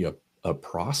a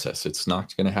process. It's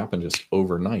not going to happen just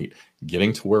overnight.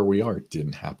 Getting to where we are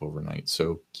didn't happen overnight.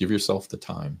 So give yourself the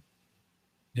time.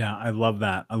 Yeah, I love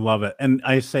that. I love it. And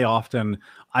I say often,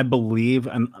 I believe,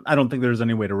 and I don't think there's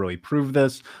any way to really prove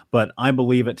this, but I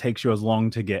believe it takes you as long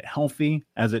to get healthy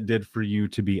as it did for you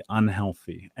to be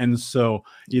unhealthy. And so,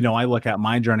 I look at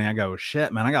my journey, I go,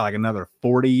 shit, man, I got like another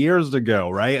 40 years to go.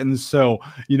 Right. And so,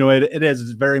 it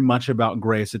is very much about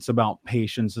grace. It's about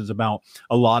patience. It's about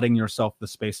allotting yourself the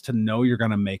space to know you're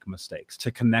going to make mistakes,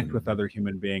 to connect with other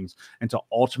human beings, and to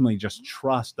ultimately just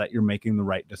trust that you're making the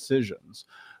right decisions.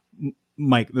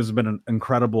 Mike, this has been an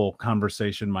incredible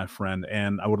conversation, my friend,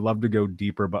 and I would love to go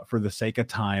deeper, but for the sake of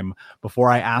time, before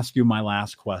I ask you my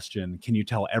last question, can you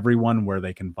tell everyone where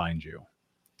they can find you?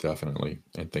 Definitely.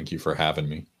 And thank you for having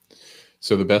me.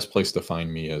 So the best place to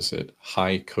find me is at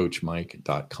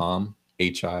hicoachmike.com,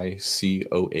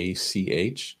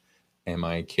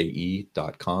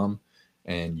 HICOACHMIKE.com.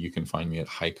 And you can find me at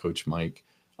Hi Coach Mike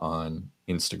on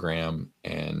Instagram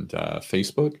and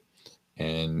Facebook.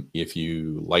 And if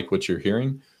you like what you're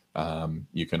hearing,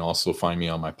 you can also find me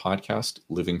on my podcast,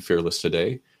 Living Fearless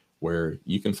Today, where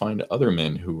you can find other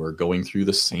men who are going through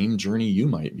the same journey you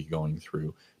might be going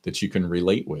through that you can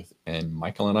relate with. And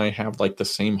Michael and I have like the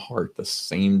same heart, the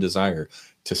same desire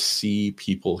to see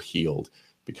people healed,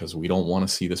 because we don't want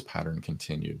to see this pattern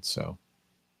continued. So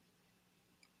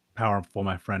powerful,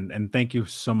 my friend. And thank you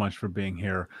so much for being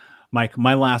here. Mike,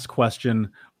 my last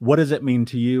question, what does it mean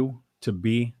to you to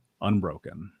be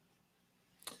unbroken?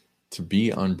 To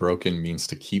be unbroken means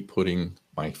to keep putting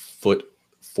my foot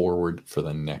forward for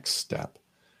the next step,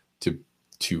 to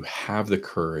have the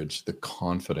courage, the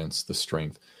confidence, the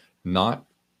strength, not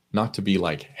to be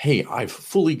like, hey, I've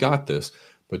fully got this,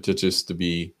 but to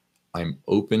be, I'm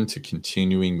open to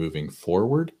continuing moving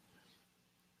forward,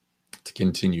 to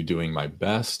continue doing my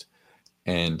best.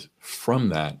 And from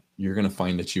that, you're going to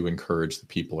find that you encourage the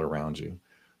people around you.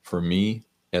 For me,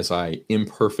 as I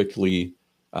imperfectly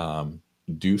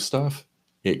do stuff,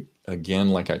 it, again,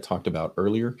 like I talked about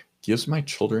earlier, gives my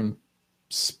children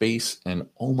space and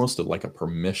almost like a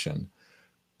permission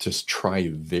to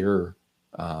try their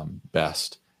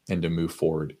best and to move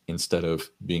forward instead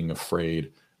of being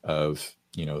afraid of,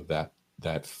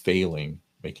 that failing,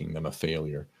 making them a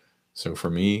failure. So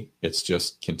for me, it's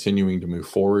just continuing to move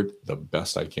forward the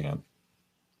best I can.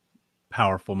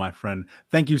 Powerful, my friend.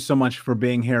 Thank you so much for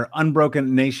being here.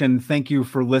 Unbroken Nation, thank you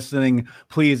for listening.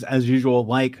 Please, as usual,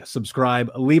 like,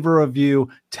 subscribe, leave a review,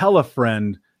 tell a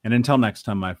friend, and until next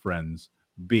time, my friends,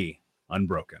 be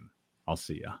unbroken. I'll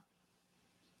see ya.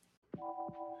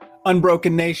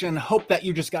 Unbroken Nation, hope that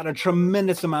you just got a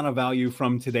tremendous amount of value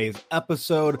from today's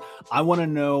episode. I want to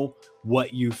know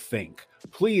what you think.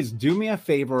 Please do me a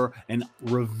favor and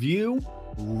review,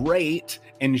 rate,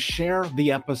 and share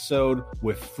the episode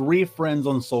with 3 friends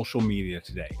on social media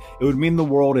today. It would mean the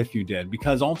world if you did,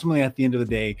 because ultimately at the end of the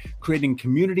day, creating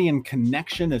community and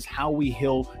connection is how we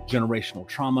heal generational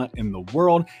trauma in the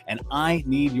world. And I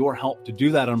need your help to do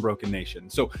that, Unbroken Nation.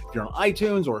 So if you're on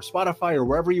iTunes or Spotify or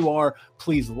wherever you are,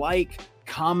 please like,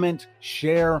 comment,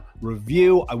 share,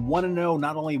 review. I want to know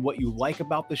not only what you like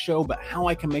about the show, but how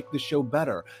I can make the show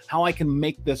better, how I can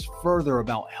make this further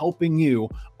about helping you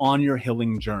on your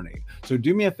healing journey. So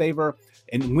do me a favor,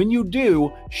 and when you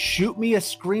do, shoot me a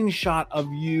screenshot of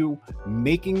you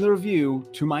making the review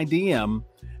to my DM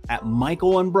at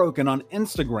Michael Unbroken on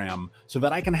Instagram so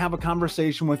that I can have a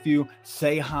conversation with you,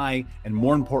 say hi, and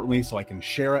more importantly, so I can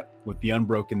share it with the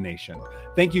Unbroken Nation.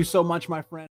 Thank you so much, my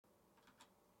friend.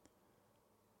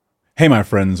 Hey, my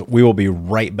friends, we will be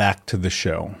right back to the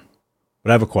show. But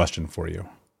I have a question for you.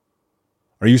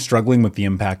 Are you struggling with the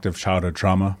impact of childhood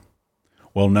trauma?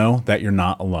 Well, know that you're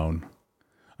not alone.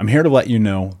 I'm here to let you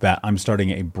know that I'm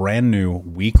starting a brand new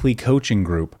weekly coaching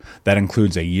group that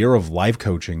includes a year of live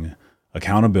coaching,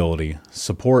 accountability,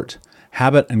 support,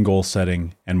 habit and goal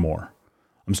setting, and more.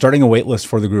 I'm starting a waitlist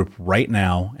for the group right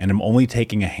now, and I'm only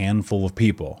taking a handful of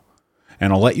people.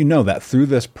 And I'll let you know that through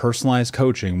this personalized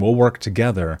coaching, we'll work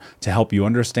together to help you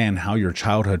understand how your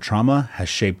childhood trauma has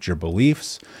shaped your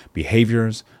beliefs,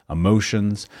 behaviors,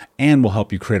 emotions, and will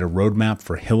help you create a roadmap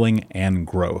for healing and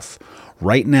growth.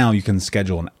 Right now, you can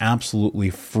schedule an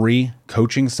absolutely free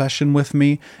coaching session with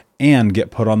me and get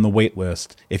put on the wait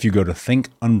list if you go to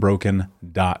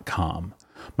thinkunbroken.com.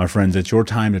 My friends, it's your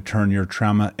time to turn your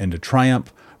trauma into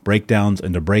triumph, breakdowns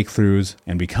into breakthroughs,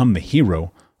 and become the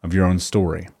hero of your own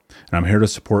story. And I'm here to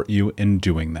support you in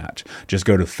doing that. Just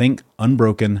go to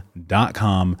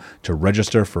thinkunbroken.com to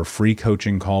register for a free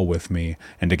coaching call with me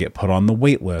and to get put on the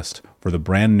wait list for the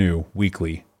brand new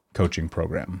weekly coaching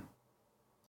program.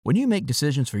 When you make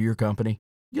decisions for your company,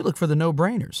 you look for the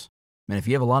no-brainers. And if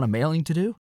you have a lot of mailing to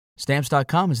do,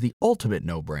 Stamps.com is the ultimate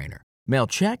no-brainer. Mail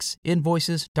checks,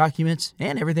 invoices, documents,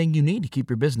 and everything you need to keep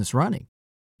your business running.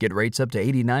 Get rates up to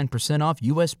 89% off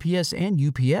USPS and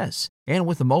UPS. And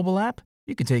with the mobile app,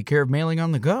 you can take care of mailing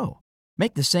on the go.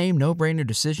 Make the same no-brainer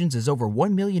decisions as over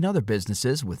 1 million other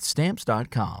businesses with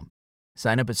Stamps.com.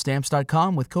 Sign up at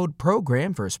Stamps.com with code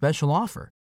PROGRAM for a special offer.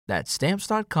 That's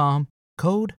Stamps.com,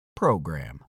 code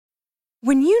PROGRAM.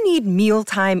 When you need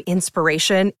mealtime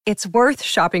inspiration, it's worth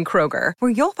shopping Kroger, where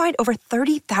you'll find over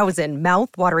 30,000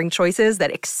 mouth-watering choices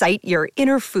that excite your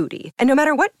inner foodie. And no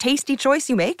matter what tasty choice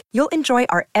you make, you'll enjoy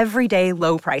our everyday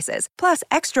low prices, plus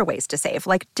extra ways to save,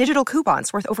 like digital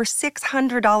coupons worth over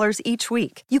 $600 each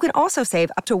week. You can also save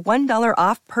up to $1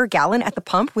 off per gallon at the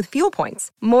pump with fuel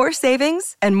points. More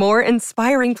savings and more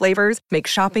inspiring flavors make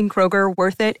shopping Kroger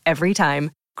worth it every time.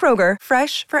 Kroger,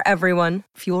 fresh for everyone.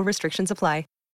 Fuel restrictions apply.